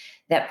things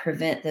that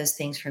prevent those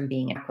things from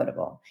being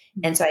equitable.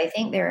 And so I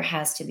think there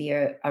has to be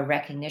a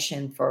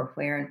recognition for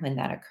where and when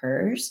that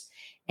occurs.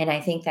 And I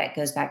think that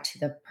goes back to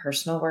the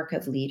personal work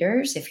of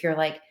leaders. If you're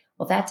like,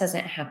 well, that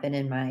doesn't happen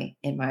in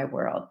my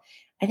world.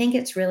 I think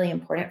it's really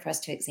important for us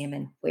to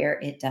examine where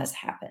it does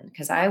happen.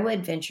 Because I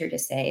would venture to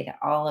say that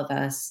all of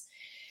us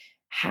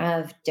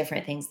have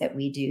different things that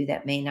we do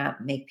that may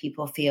not make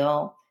people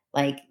feel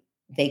like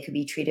they could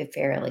be treated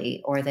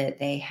fairly, or that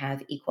they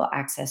have equal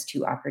access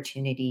to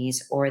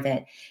opportunities, or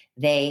that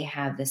they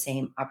have the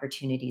same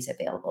opportunities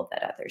available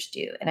that others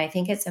do. And I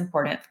think it's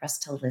important for us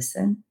to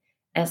listen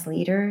as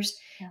leaders,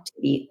 Yeah.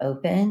 to be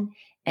open,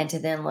 and to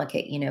then look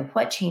at,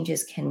 what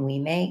changes can we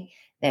make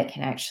that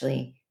can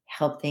actually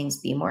help things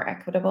be more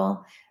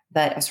equitable.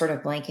 But a sort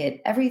of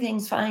blanket,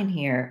 everything's fine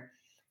here,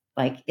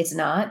 like it's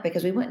not,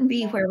 because we wouldn't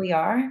be where we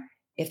are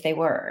if they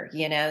were.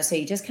 So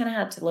you just kind of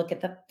have to look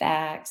at the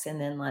facts, and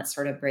then let's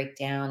sort of break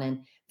down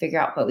and figure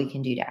out what we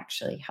can do to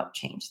actually help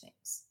change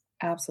things.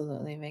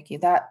 Absolutely, Vicky.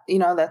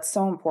 That's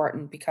so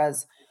important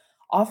because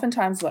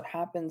oftentimes what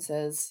happens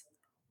is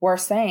we're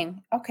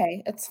saying,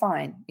 okay, it's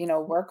fine,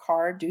 work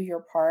hard, do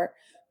your part,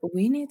 but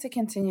we need to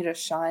continue to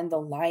shine the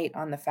light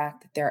on the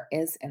fact that there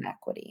is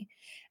inequity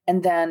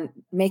and then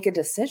make a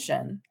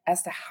decision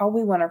as to how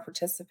we want to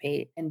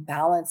participate in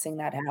balancing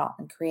that out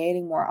and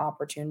creating more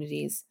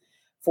opportunities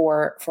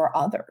for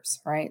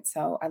others, right?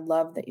 So I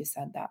love that you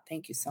said that.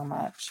 Thank you so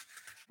much.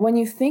 When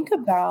you think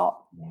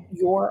about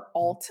your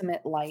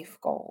ultimate life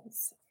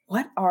goals,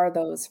 what are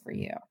those for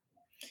you?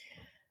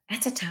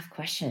 That's a tough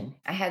question.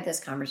 I had this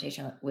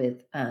conversation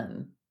with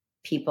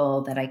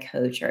people that I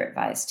coach or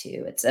advise to.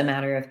 It's a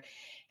matter of,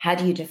 how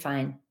do you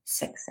define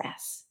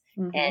success?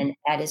 Mhm. And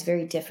that is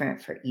very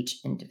different for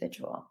each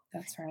individual.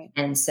 That's right.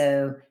 And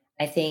so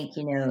I think,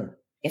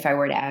 if I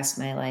were to ask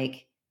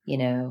my you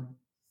know,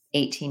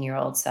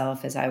 18-year-old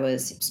self as I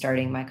was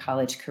starting my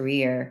college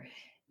career,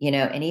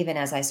 and even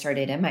as I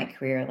started in my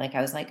career, like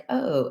I was like,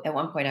 oh, at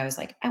one point I was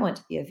like, I want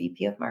to be a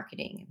VP of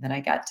marketing. And then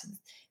I got to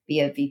be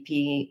a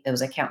VP, it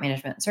was account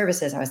management and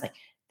services. I was like,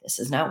 this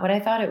is not what I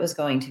thought it was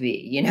going to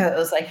be. It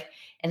was like,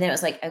 and then it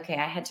was like, okay,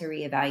 I had to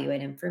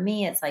reevaluate. And for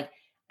me, it's like,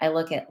 I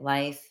look at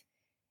life,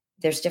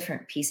 there's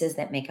different pieces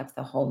that make up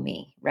the whole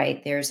me,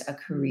 right? There's a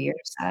career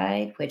Mhm.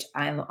 side, which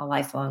I'm a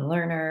lifelong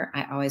learner.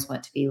 I always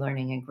want to be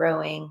learning and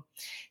growing.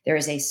 There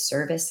is a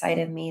service side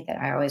of me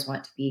that I always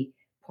want to be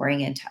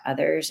pouring into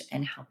others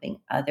and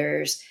helping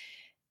others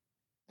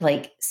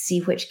like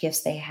see which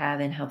gifts they have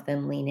and help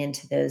them lean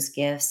into those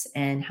gifts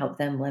and help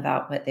them live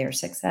out what their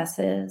success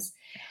is.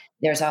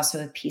 There's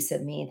also a piece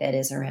of me that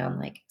is around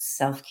like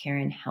self-care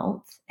and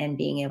health and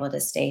being able to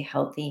stay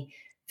healthy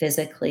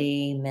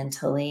physically,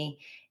 mentally,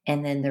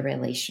 and then the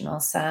relational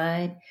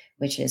side,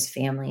 which is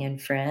family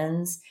and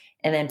friends.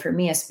 And then for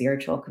me, a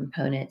spiritual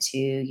component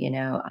too.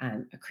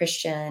 I'm a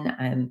Christian.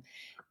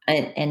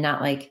 And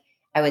not like,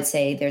 I would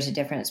say there's a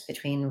difference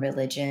between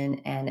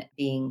religion and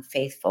being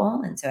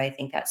faithful. And so I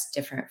think that's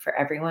different for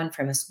everyone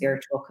from a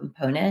spiritual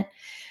component.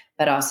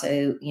 But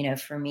also,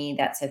 for me,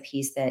 that's a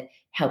piece that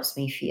helps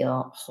me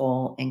feel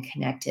whole and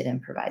connected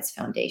and provides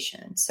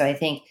foundation. So I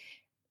think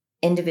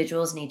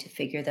individuals need to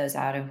figure those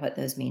out and what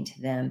those mean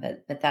to them.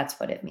 But that's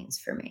what it means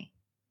for me.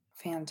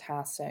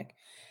 Fantastic.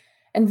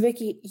 And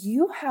Vicky,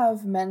 you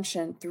have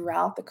mentioned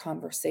throughout the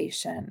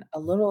conversation a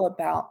little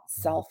about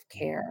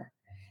self-care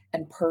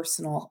and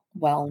personal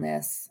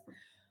wellness.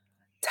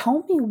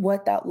 Tell me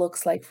what that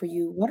looks like for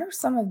you. What are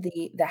some of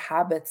the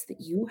habits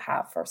that you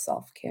have for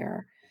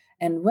self-care?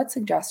 And what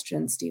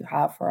suggestions do you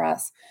have for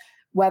us,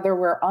 whether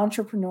we're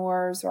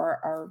entrepreneurs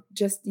or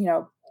just,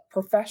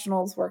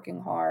 professionals working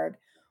hard?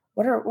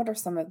 What are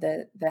some of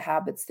the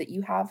habits that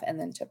you have and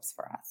then tips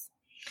for us?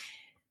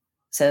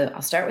 So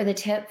I'll start with a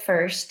tip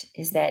first,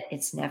 is that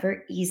it's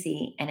never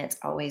easy and it's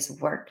always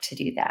work to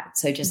do that.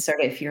 So just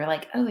sort of, if you're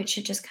like, oh, it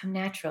should just come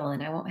natural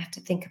and I won't have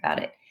to think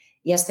about it.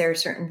 Yes, there are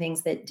certain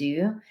things that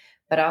do,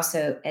 but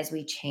also as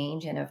we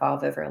change and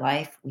evolve over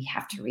life, we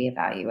have to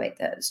reevaluate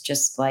those,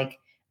 just like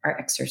our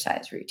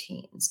exercise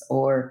routines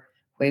or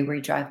way we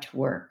drive to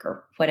work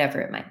or whatever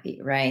it might be,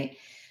 right?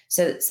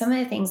 So some of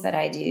the things that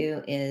I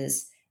do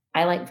is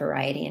I like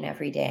variety in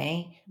every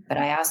day, but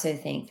I also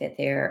think that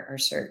there are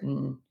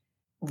certain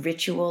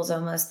rituals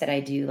almost that I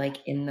do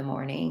like in the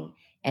morning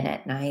and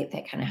at night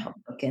that kind of help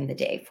bookend the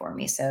day for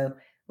me. So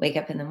wake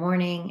up in the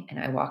morning and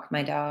I walk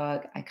my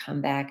dog, I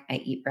come back, I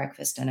eat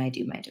breakfast and I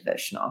do my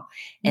devotional.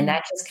 And Mm,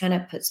 that just kind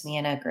of puts me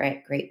in a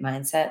great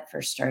mindset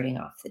for starting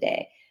off the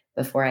day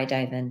before I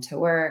dive into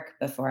work,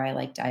 before I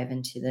like dive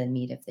into the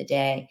meat of the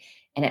day.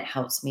 And it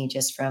helps me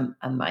just from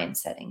a mind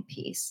setting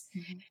piece.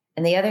 Mhm.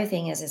 And the other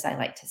thing is I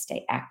like to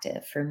stay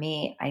active. For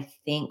me, I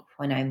think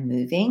when I'm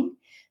moving,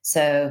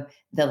 so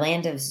the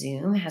land of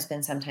Zoom has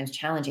been sometimes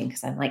challenging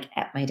because I'm like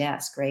at my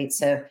desk, right?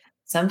 So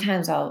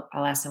sometimes I'll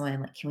ask someone,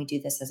 I'm like, can we do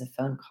this as a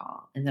phone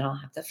call? And then I'll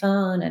have the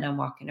phone and I'm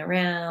walking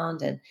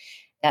around, and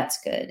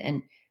that's good.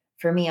 And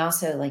for me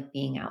also, like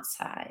being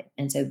outside.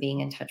 And so being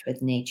in touch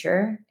with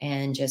nature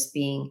and just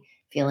being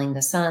feeling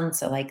the sun.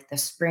 So like the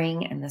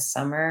spring and the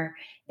summer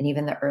and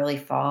even the early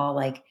fall,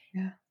 like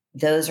Yeah.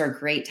 those are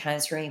great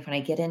times for me. When I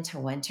get into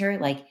winter,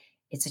 like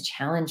it's a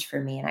challenge for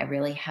me, and I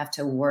really have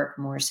to work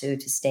more so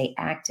to stay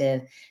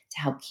active to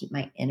help keep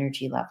my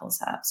energy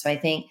levels up. So I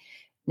think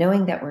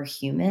knowing that we're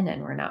human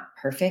and we're not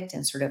perfect,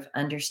 and sort of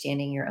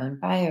understanding your own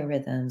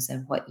biorhythms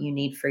and what you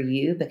need for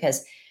you,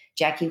 because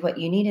Jackie, what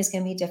you need is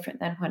going to be different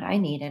than what I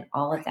need, and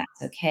all of Right.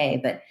 that's okay.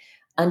 But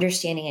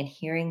understanding and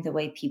hearing the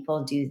way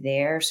people do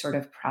their sort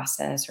of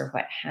process or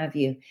what have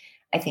you,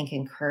 I think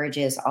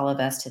encourages all of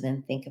us to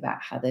then think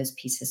about how those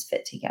pieces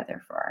fit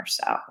together for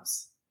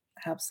ourselves.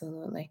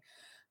 Absolutely.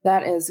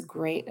 That is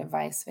great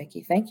advice,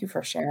 Vicky. Thank you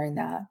for sharing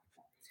that.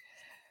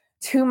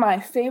 To my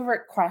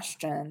favorite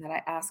question that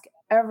I ask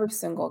every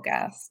single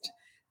guest,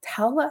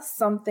 tell us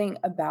something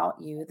about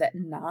you that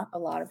not a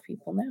lot of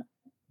people know.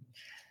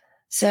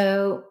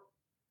 So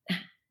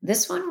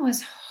this one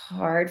was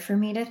hard for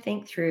me to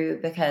think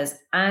through because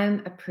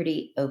I'm a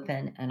pretty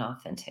open and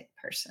authentic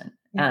person.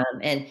 Yeah.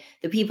 And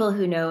the people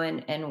who know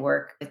and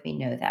work with me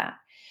know that.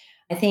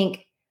 I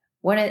think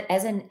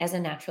as a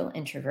natural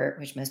introvert,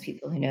 which most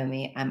people who know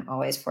me, I'm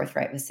always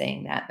forthright with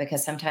saying that,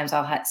 because sometimes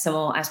I'll have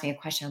someone will ask me a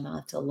question and I'll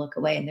have to look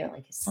away and they're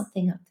like, "Is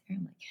something up there?"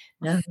 I'm like,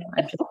 "No, no,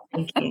 I'm just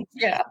thinking."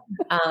 Yeah.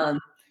 Um,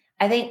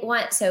 I think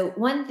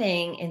one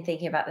thing in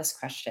thinking about this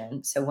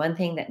question, so one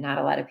thing that not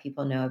a lot of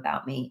people know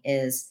about me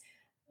is,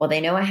 well,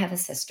 they know I have a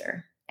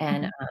sister,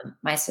 and Mhm.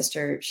 my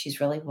sister,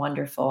 she's really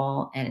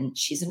wonderful, and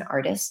she's an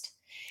artist,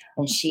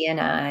 and she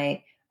and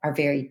I are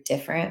very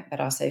different,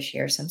 but also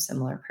share some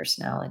similar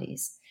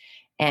personalities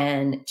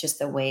and just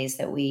the ways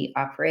that we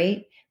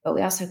operate, but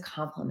we also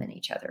complement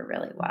each other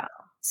really well.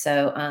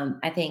 So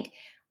I think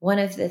one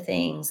of the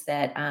things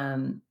that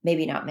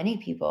maybe not many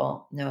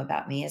people know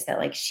about me is that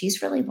like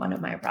she's really one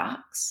of my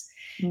rocks.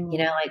 You Mm.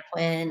 know, like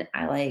when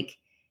I like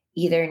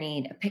either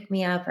need a pick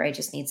me up or I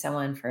just need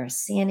someone for a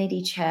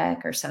sanity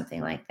check or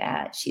something like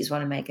that, she's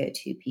one of my go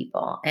to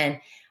people. And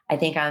I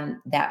think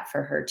I'm that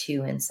for her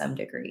too in some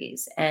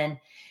degrees. And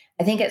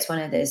I think it's one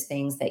of those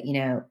things that,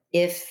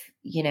 if,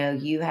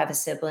 you have a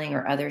sibling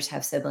or others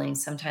have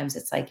siblings, sometimes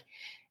it's like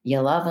you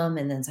love them.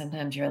 And then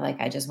sometimes you're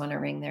like, I just want to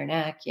wring their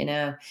neck,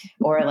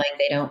 or like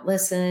they don't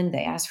listen,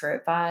 they ask for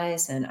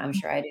advice. And I'm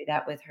sure I do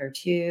that with her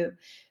too.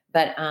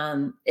 But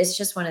it's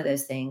just one of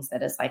those things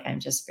that is like, I'm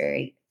just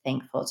very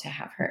thankful to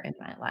have her in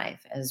my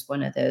life as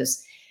one of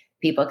those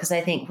people. Cause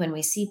I think when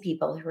we see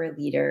people who are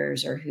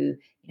leaders or who,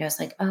 it's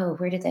like, oh,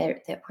 where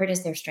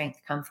does their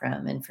strength come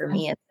from? And for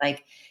me, it's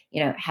like,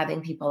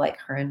 having people like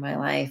her in my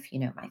life,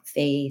 my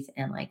faith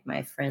and like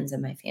my friends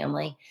and my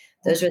family,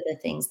 those are the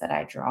things that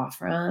I draw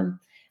from.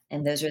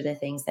 And those are the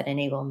things that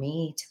enable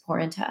me to pour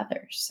into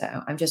others.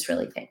 So I'm just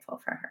really thankful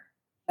for her.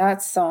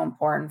 That's so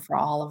important for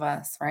all of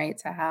us, right?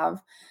 To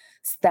have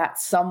that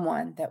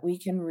someone that we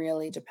can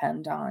really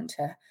depend on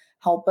to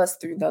help us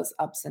through those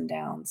ups and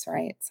downs,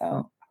 right?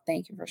 So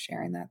thank you for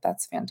sharing that.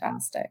 That's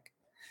fantastic.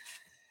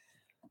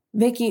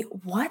 Vicky,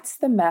 what's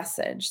the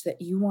message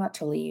that you want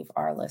to leave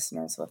our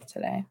listeners with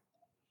today?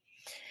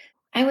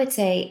 I would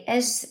say,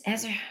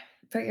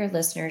 for your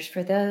listeners,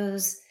 for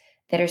those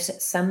that are,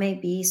 some may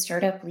be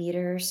startup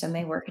leaders, some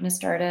may work in a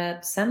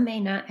startup, some may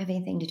not have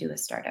anything to do with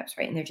startups,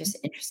 right? And they're just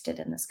interested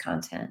in this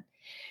content.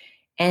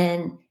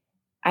 And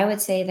I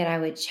would say that I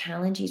would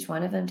challenge each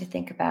one of them to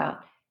think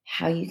about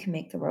how you can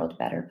make the world a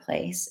better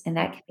place. And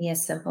that can be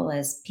as simple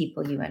as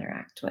people you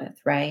interact with,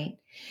 right?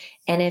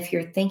 And if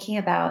you're thinking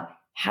about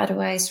how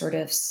do I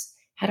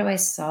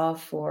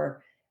solve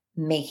for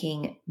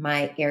making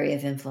my area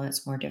of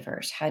influence more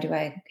diverse? How do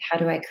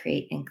I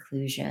create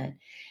inclusion?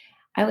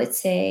 I would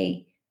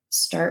say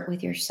start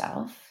with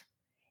yourself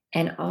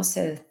and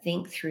also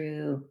think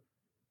through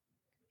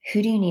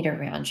who do you need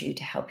around you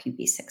to help you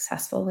be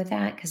successful with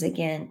that? Because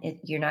again,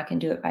 you're not going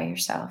to do it by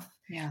yourself.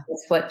 Yeah.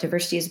 It's what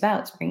diversity is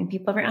about. It's bringing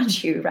people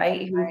around you,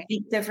 right? Who Right.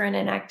 think different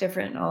and act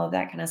different and all of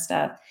that kind of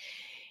stuff.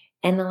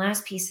 And the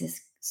last piece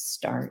is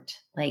start.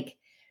 Like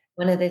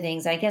one of the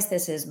things, I guess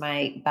this is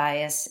my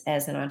bias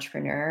as an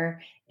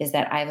entrepreneur, is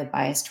that I have a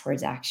bias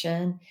towards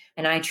action.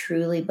 And I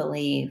truly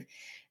believe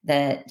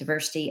that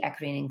diversity,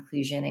 equity, and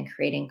inclusion and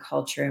creating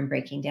culture and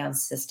breaking down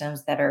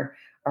systems that are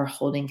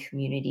holding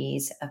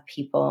communities of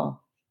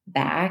people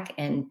back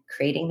and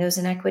creating those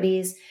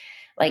inequities.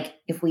 Like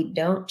if we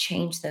don't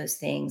change those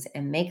things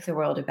and make the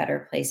world a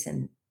better place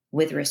and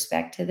with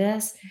respect to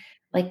this,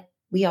 like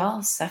we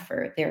all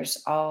suffer.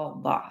 There's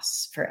all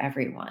loss for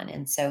everyone.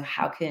 And so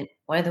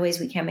one of the ways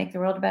we can make the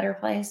world a better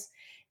place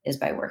is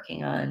by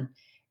working on,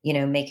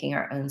 making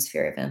our own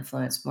sphere of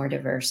influence more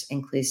diverse,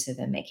 inclusive,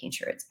 and making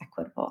sure it's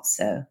equitable.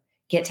 So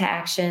get to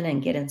action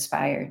and get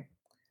inspired.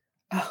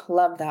 Oh,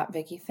 love that,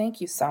 Vicki.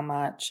 Thank you so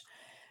much.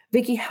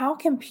 Vicki, how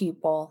can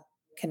people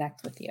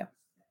connect with you?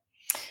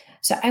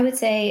 So I would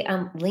say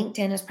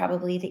LinkedIn is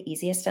probably the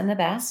easiest and the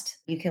best.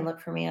 You can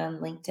look for me on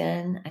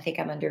LinkedIn. I think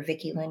I'm under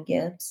Vicki Lynn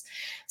Gibbs.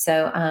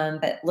 So,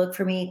 but look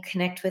for me,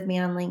 connect with me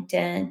on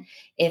LinkedIn.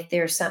 If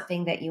there's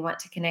something that you want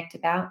to connect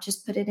about,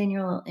 just put it in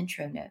your little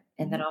intro note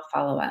and then I'll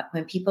follow up.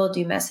 When people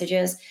do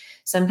messages,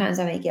 sometimes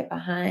I may get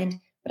behind,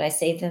 but I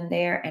save them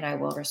there and I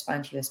will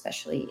respond to you,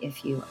 especially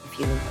if you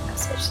leave a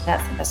message.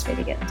 That's the best way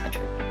to get in touch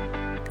with me.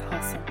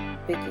 Awesome.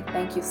 Vicki,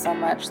 thank you so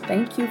much.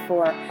 Thank you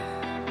for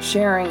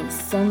sharing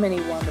so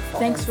many wonderful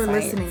Thanks for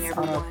listening,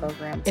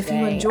 everyone. If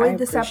you enjoyed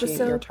this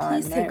episode,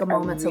 please take a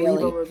moment to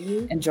leave a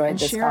review enjoyed and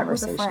this share it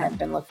with a conversation. friend. I've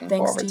been looking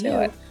Thanks forward to to you.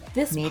 it.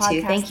 This Me podcast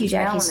too. Thank you, is now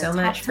Jackie, in the so top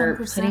much for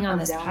 10% putting on of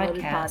this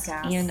downloaded podcast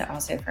podcasts. and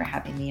also for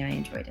having me. I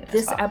enjoyed it.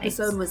 This as well.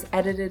 episode Thanks. was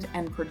edited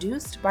and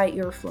produced by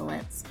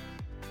Earfluence.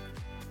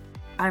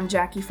 I'm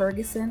Jackie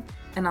Ferguson,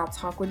 and I'll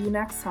talk with you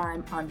next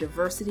time on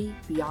Diversity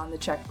Beyond the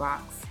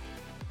Checkbox.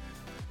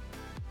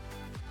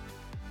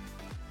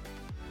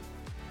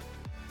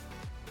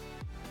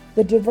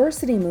 The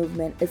Diversity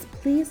Movement is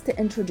pleased to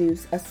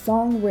introduce a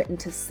song written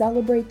to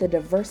celebrate the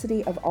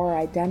diversity of our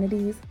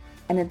identities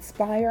and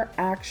inspire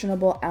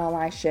actionable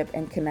allyship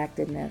and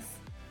connectedness.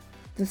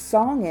 The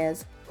song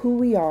is Who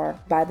We Are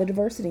by the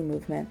Diversity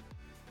Movement.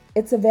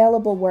 It's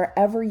available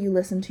wherever you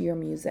listen to your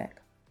music,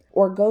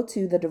 or go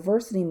to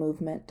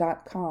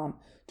thediversitymovement.com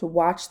to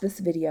watch this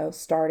video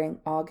starting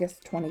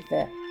August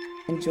 25th.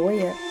 Enjoy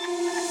it.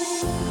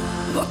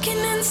 Walking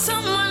in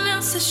someone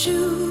else's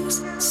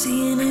shoes,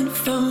 seeing it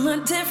from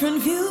a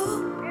different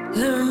view,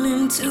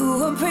 learning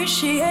to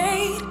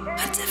appreciate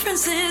our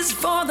differences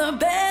for the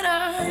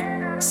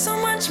better. So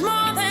much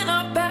more than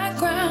our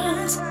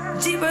backgrounds,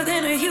 deeper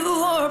than a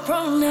hue or a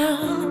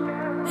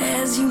pronoun.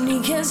 As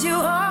unique as you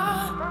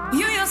are,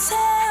 you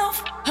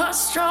yourself are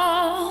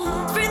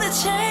strong. Free the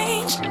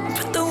change,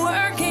 put the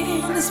work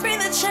in. It's free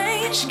the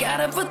change,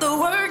 gotta put the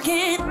work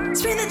in.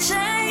 It's free the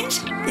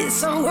change, it's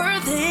so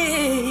worth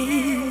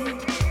it.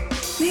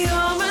 We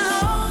all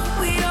belong,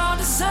 we all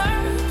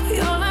deserve, we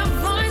all have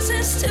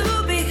voices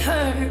to be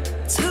heard.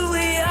 It's who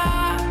we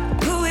are,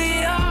 who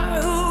we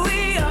are, who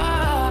we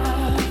are.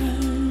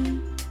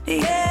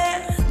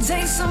 Yeah,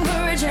 take some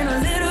courage and a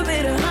little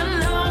bit of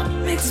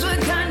unknown, mixed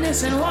with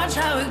kindness and watch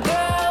how it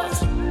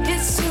grows.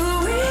 It's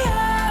who we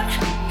are,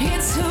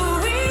 it's who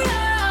we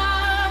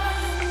are.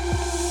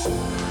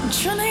 I'm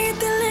trying to get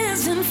the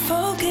lens in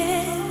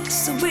focus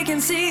so we can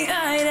see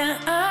eye to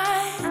eye.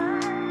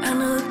 I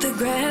know that the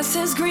grass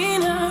is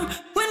greener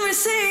when we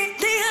see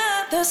the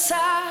other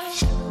side.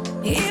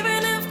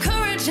 Even if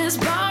courage is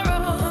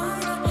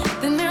borrowed,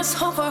 then there's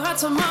hope for our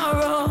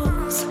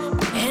tomorrows.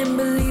 And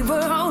believe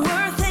we're all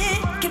worth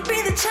it, can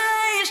be the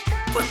change,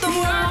 put the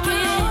work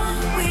in.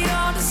 We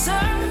all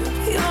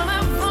deserve, we all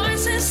have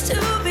voices to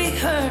be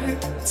heard.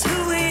 It's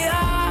who we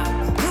are,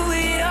 who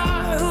we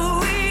are, who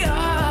we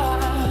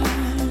are.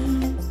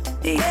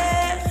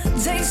 Yeah,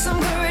 take some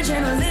courage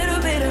and a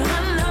little bit of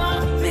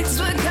unknown, mixed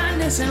with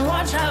kindness and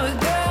watch how it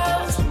goes.